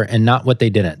asked for and not what they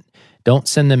didn't. Don't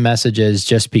send them messages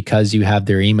just because you have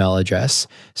their email address.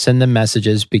 Send them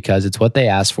messages because it's what they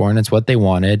asked for and it's what they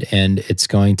wanted, and it's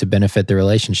going to benefit the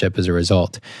relationship as a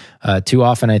result. Too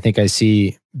often, I think I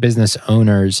see business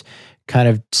owners kind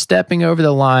of stepping over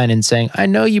the line and saying, I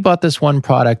know you bought this one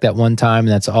product at one time,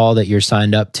 and that's all that you're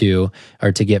signed up to,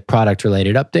 or to get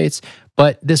product-related updates.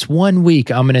 But this 1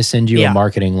 week, I'm going to send you a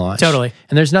marketing launch. Totally.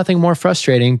 And there's nothing more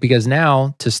frustrating, because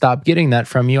now to stop getting that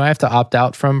from you, I have to opt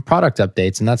out from product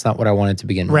updates. And that's not what I wanted to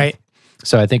begin with.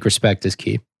 So I think respect is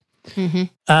key.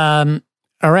 All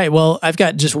right. Well, I've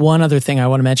got just one other thing I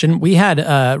want to mention. We had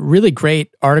a really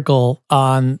great article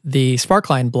on the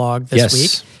Sparkline blog this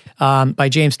week by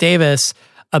James Davis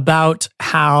about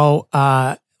how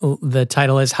the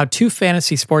title is How Two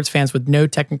Fantasy Sports Fans with No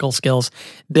Technical Skills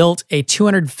Built a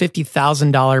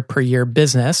 $250,000 per year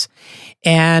business.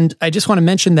 And I just want to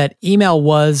mention that email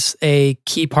was a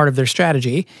key part of their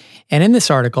strategy. And in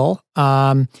this article,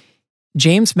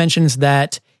 James mentions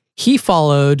that he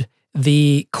followed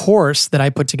the course that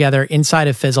I put together inside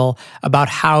of Fizzle about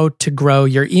how to grow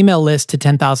your email list to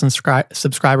 10,000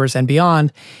 subscribers and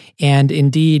beyond. And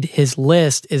indeed, his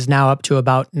list is now up to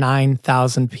about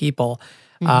 9,000 people.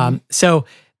 So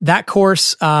that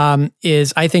course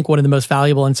is, I think, one of the most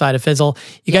valuable inside of Fizzle.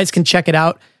 You guys can check it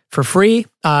out for free.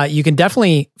 You can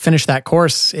definitely finish that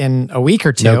course in a week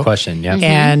or two. No question,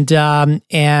 yeah.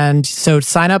 And so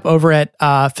sign up over at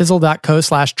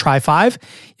fizzle.co/try5.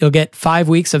 You'll get 5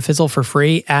 weeks of Fizzle for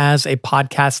free as a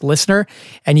podcast listener.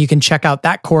 And you can check out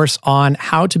that course on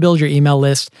how to build your email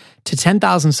list to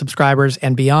 10,000 subscribers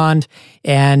and beyond,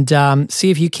 and see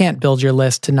if you can't build your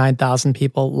list to 9,000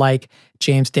 people like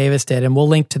James Davis did. And we'll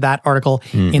link to that article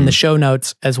in the show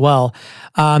notes as well.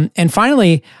 And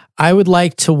finally, I would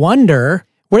like to wonder,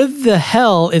 where the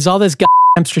hell is all this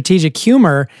goddamn strategic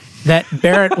humor that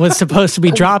Barrett was supposed to be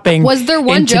dropping? Was there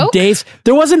one joke?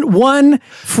 There wasn't one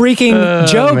freaking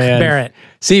joke, man. Barrett.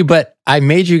 See, but I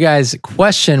made you guys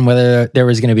question whether there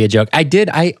was going to be a joke. I did.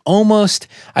 I almost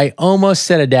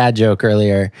said a dad joke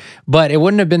earlier, but it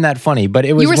wouldn't have been that funny. But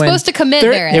it was you were supposed to commit,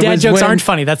 Barrett. Dad jokes aren't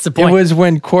funny. That's the point. It was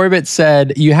when Corbett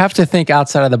said, you have to think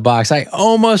outside of the box. I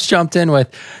almost jumped in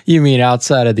with, you mean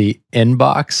outside of the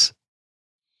inbox?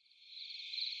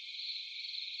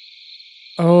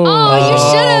 Oh, you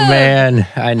should have. Man,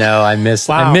 I know. I missed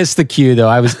the cue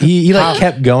though. He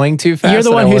kept going too fast. You're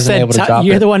the one who said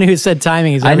the one who said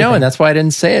timing is everything. I know, and that's why I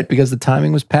didn't say it, because the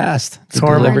timing was past. The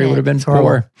delivery would have been poor.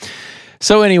 Horrible.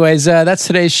 So anyways, that's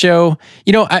today's show.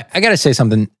 I got to say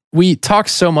something. We talk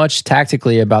so much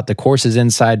tactically about the courses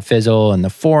inside Fizzle and the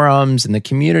forums and the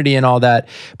community and all that,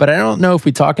 but I don't know if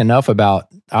we talk enough about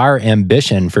our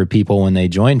ambition for people when they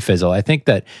join Fizzle. I think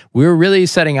that we're really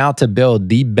setting out to build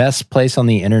the best place on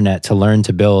the internet to learn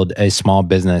to build a small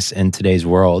business in today's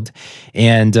world.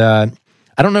 And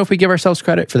I don't know if we give ourselves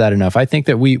credit for that enough. I think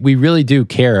that we really do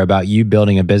care about you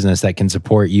building a business that can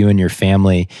support you and your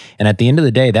family. And at the end of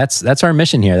the day, that's our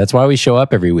mission here. That's why we show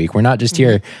up every week. We're not just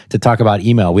here to talk about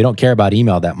email. We don't care about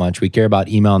email that much. We care about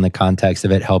email in the context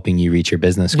of it helping you reach your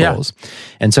business goals.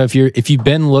 And so if you've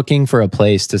been looking for a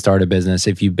place to start a business,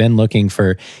 if you've been looking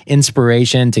for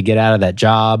inspiration to get out of that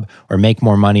job or make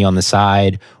more money on the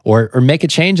side or make a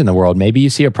change in the world, maybe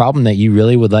you see a problem that you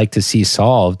really would like to see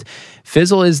solved,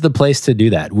 Fizzle is the place to do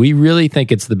that. We really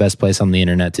think it's the best place on the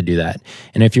internet to do that.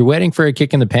 And if you're waiting for a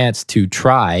kick in the pants to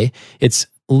try, it's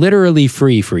literally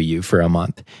free for you for a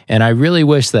month. And I really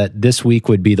wish that this week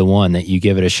would be the one that you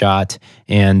give it a shot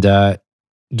and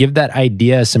give that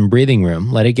idea some breathing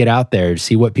room. Let it get out there,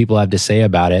 see what people have to say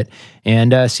about it,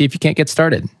 and see if you can't get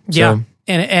started. Yeah. So,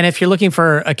 and if you're looking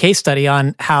for a case study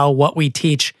on how what we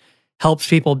teach helps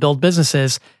people build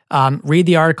businesses, read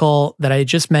the article that I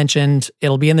just mentioned.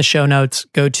 It'll be in the show notes.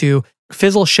 Go to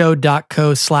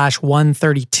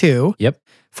fizzleshow.co/132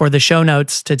 for the show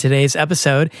notes to today's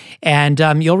episode. And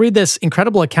you'll read this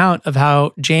incredible account of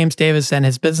how James Davis and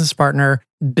his business partner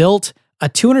built a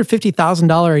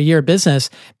 $250,000 a year business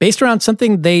based around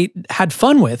something they had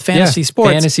fun with, fantasy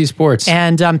sports. Fantasy sports.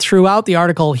 And throughout the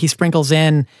article, he sprinkles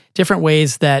in different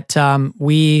ways that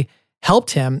we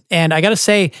helped him. And I got to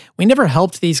say, we never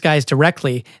helped these guys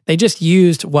directly. They just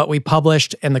used what we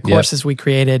published and the courses we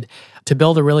created to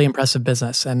build a really impressive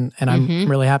business. And I'm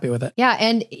really happy with it. Yeah.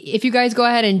 And if you guys go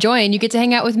ahead and join, you get to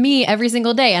hang out with me every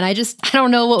single day. And I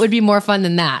don't know what would be more fun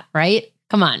than that, right?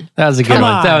 Come on. That was a good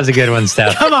one. That was a good one,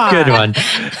 Steph. Come on. Good one.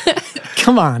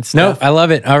 Come on, Steph. Nope, I love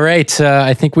it. All right.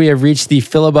 I think we have reached the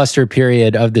filibuster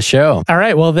period of the show. All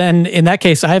right. Well, then in that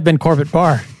case, I have been Corbett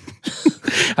Barr.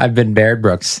 I've been Barrett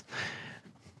Brooks.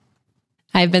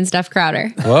 I've been Steph Crowder.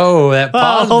 Whoa, that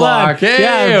pause block. Hey,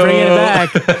 yeah, bringing it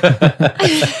back.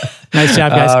 Nice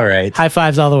job, guys. All right. High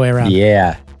fives all the way around.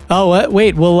 Yeah. Oh, what?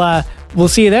 Wait, we'll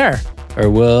see you there. Or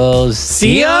we'll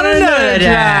see you on another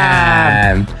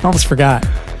time. Almost forgot.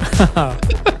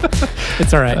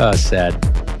 It's all right. Oh, sad.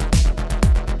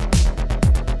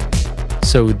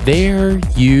 So there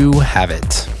you have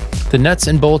it. The nuts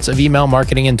and bolts of email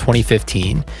marketing in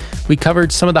 2015. We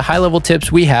covered some of the high-level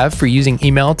tips we have for using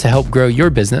email to help grow your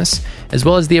business, as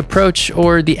well as the approach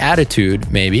or the attitude,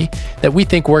 maybe, that we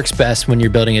think works best when you're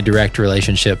building a direct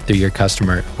relationship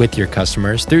with your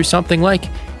customers through something like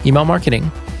email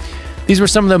marketing. These were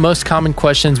some of the most common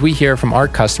questions we hear from our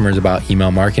customers about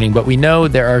email marketing, but we know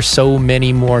there are so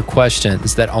many more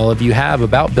questions that all of you have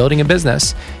about building a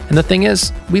business. And the thing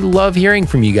is, we love hearing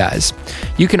from you guys.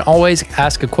 You can always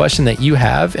ask a question that you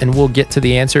have, and we'll get to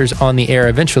the answers on the air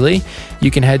eventually.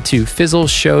 You can head to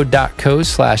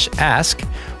fizzleshow.co/ask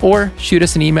or shoot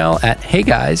us an email at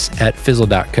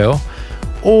heyguys@fizzle.co.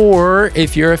 Or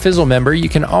if you're a Fizzle member, you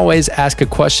can always ask a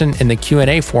question in the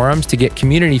Q&A forums to get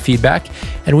community feedback,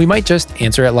 and we might just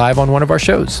answer it live on one of our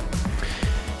shows.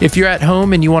 If you're at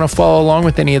home and you want to follow along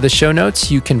with any of the show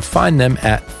notes, you can find them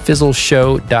at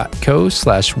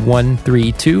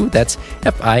fizzleshow.co/132. That's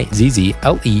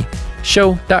FIZZLE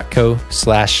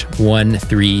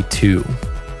show.co/132.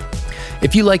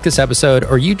 If you like this episode,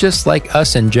 or you just like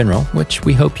us in general, which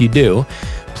we hope you do,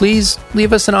 please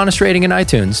leave us an honest rating in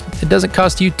iTunes. It doesn't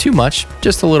cost you too much,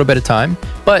 just a little bit of time,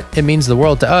 but it means the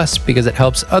world to us because it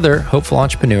helps other hopeful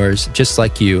entrepreneurs just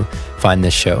like you find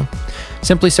this show.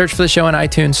 Simply search for the show in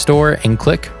iTunes Store and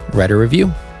click Write a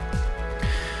Review.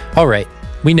 All right,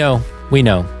 we know,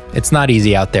 it's not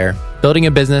easy out there. Building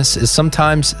a business is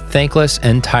sometimes thankless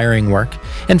and tiring work.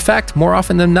 In fact, more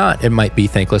often than not, it might be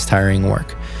thankless, tiring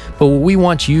work. But what we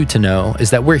want you to know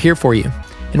is that we're here for you.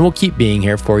 And we'll keep being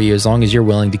here for you as long as you're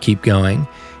willing to keep going.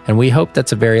 And we hope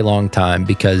that's a very long time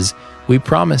because we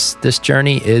promise this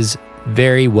journey is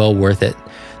very well worth it.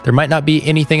 There might not be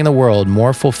anything in the world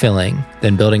more fulfilling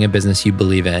than building a business you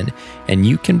believe in. And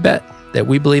you can bet that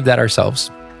we believe that ourselves.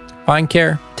 Find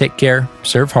care, take care,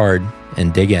 serve hard,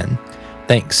 and dig in.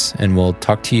 Thanks, and we'll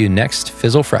talk to you next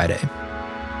Fizzle Friday.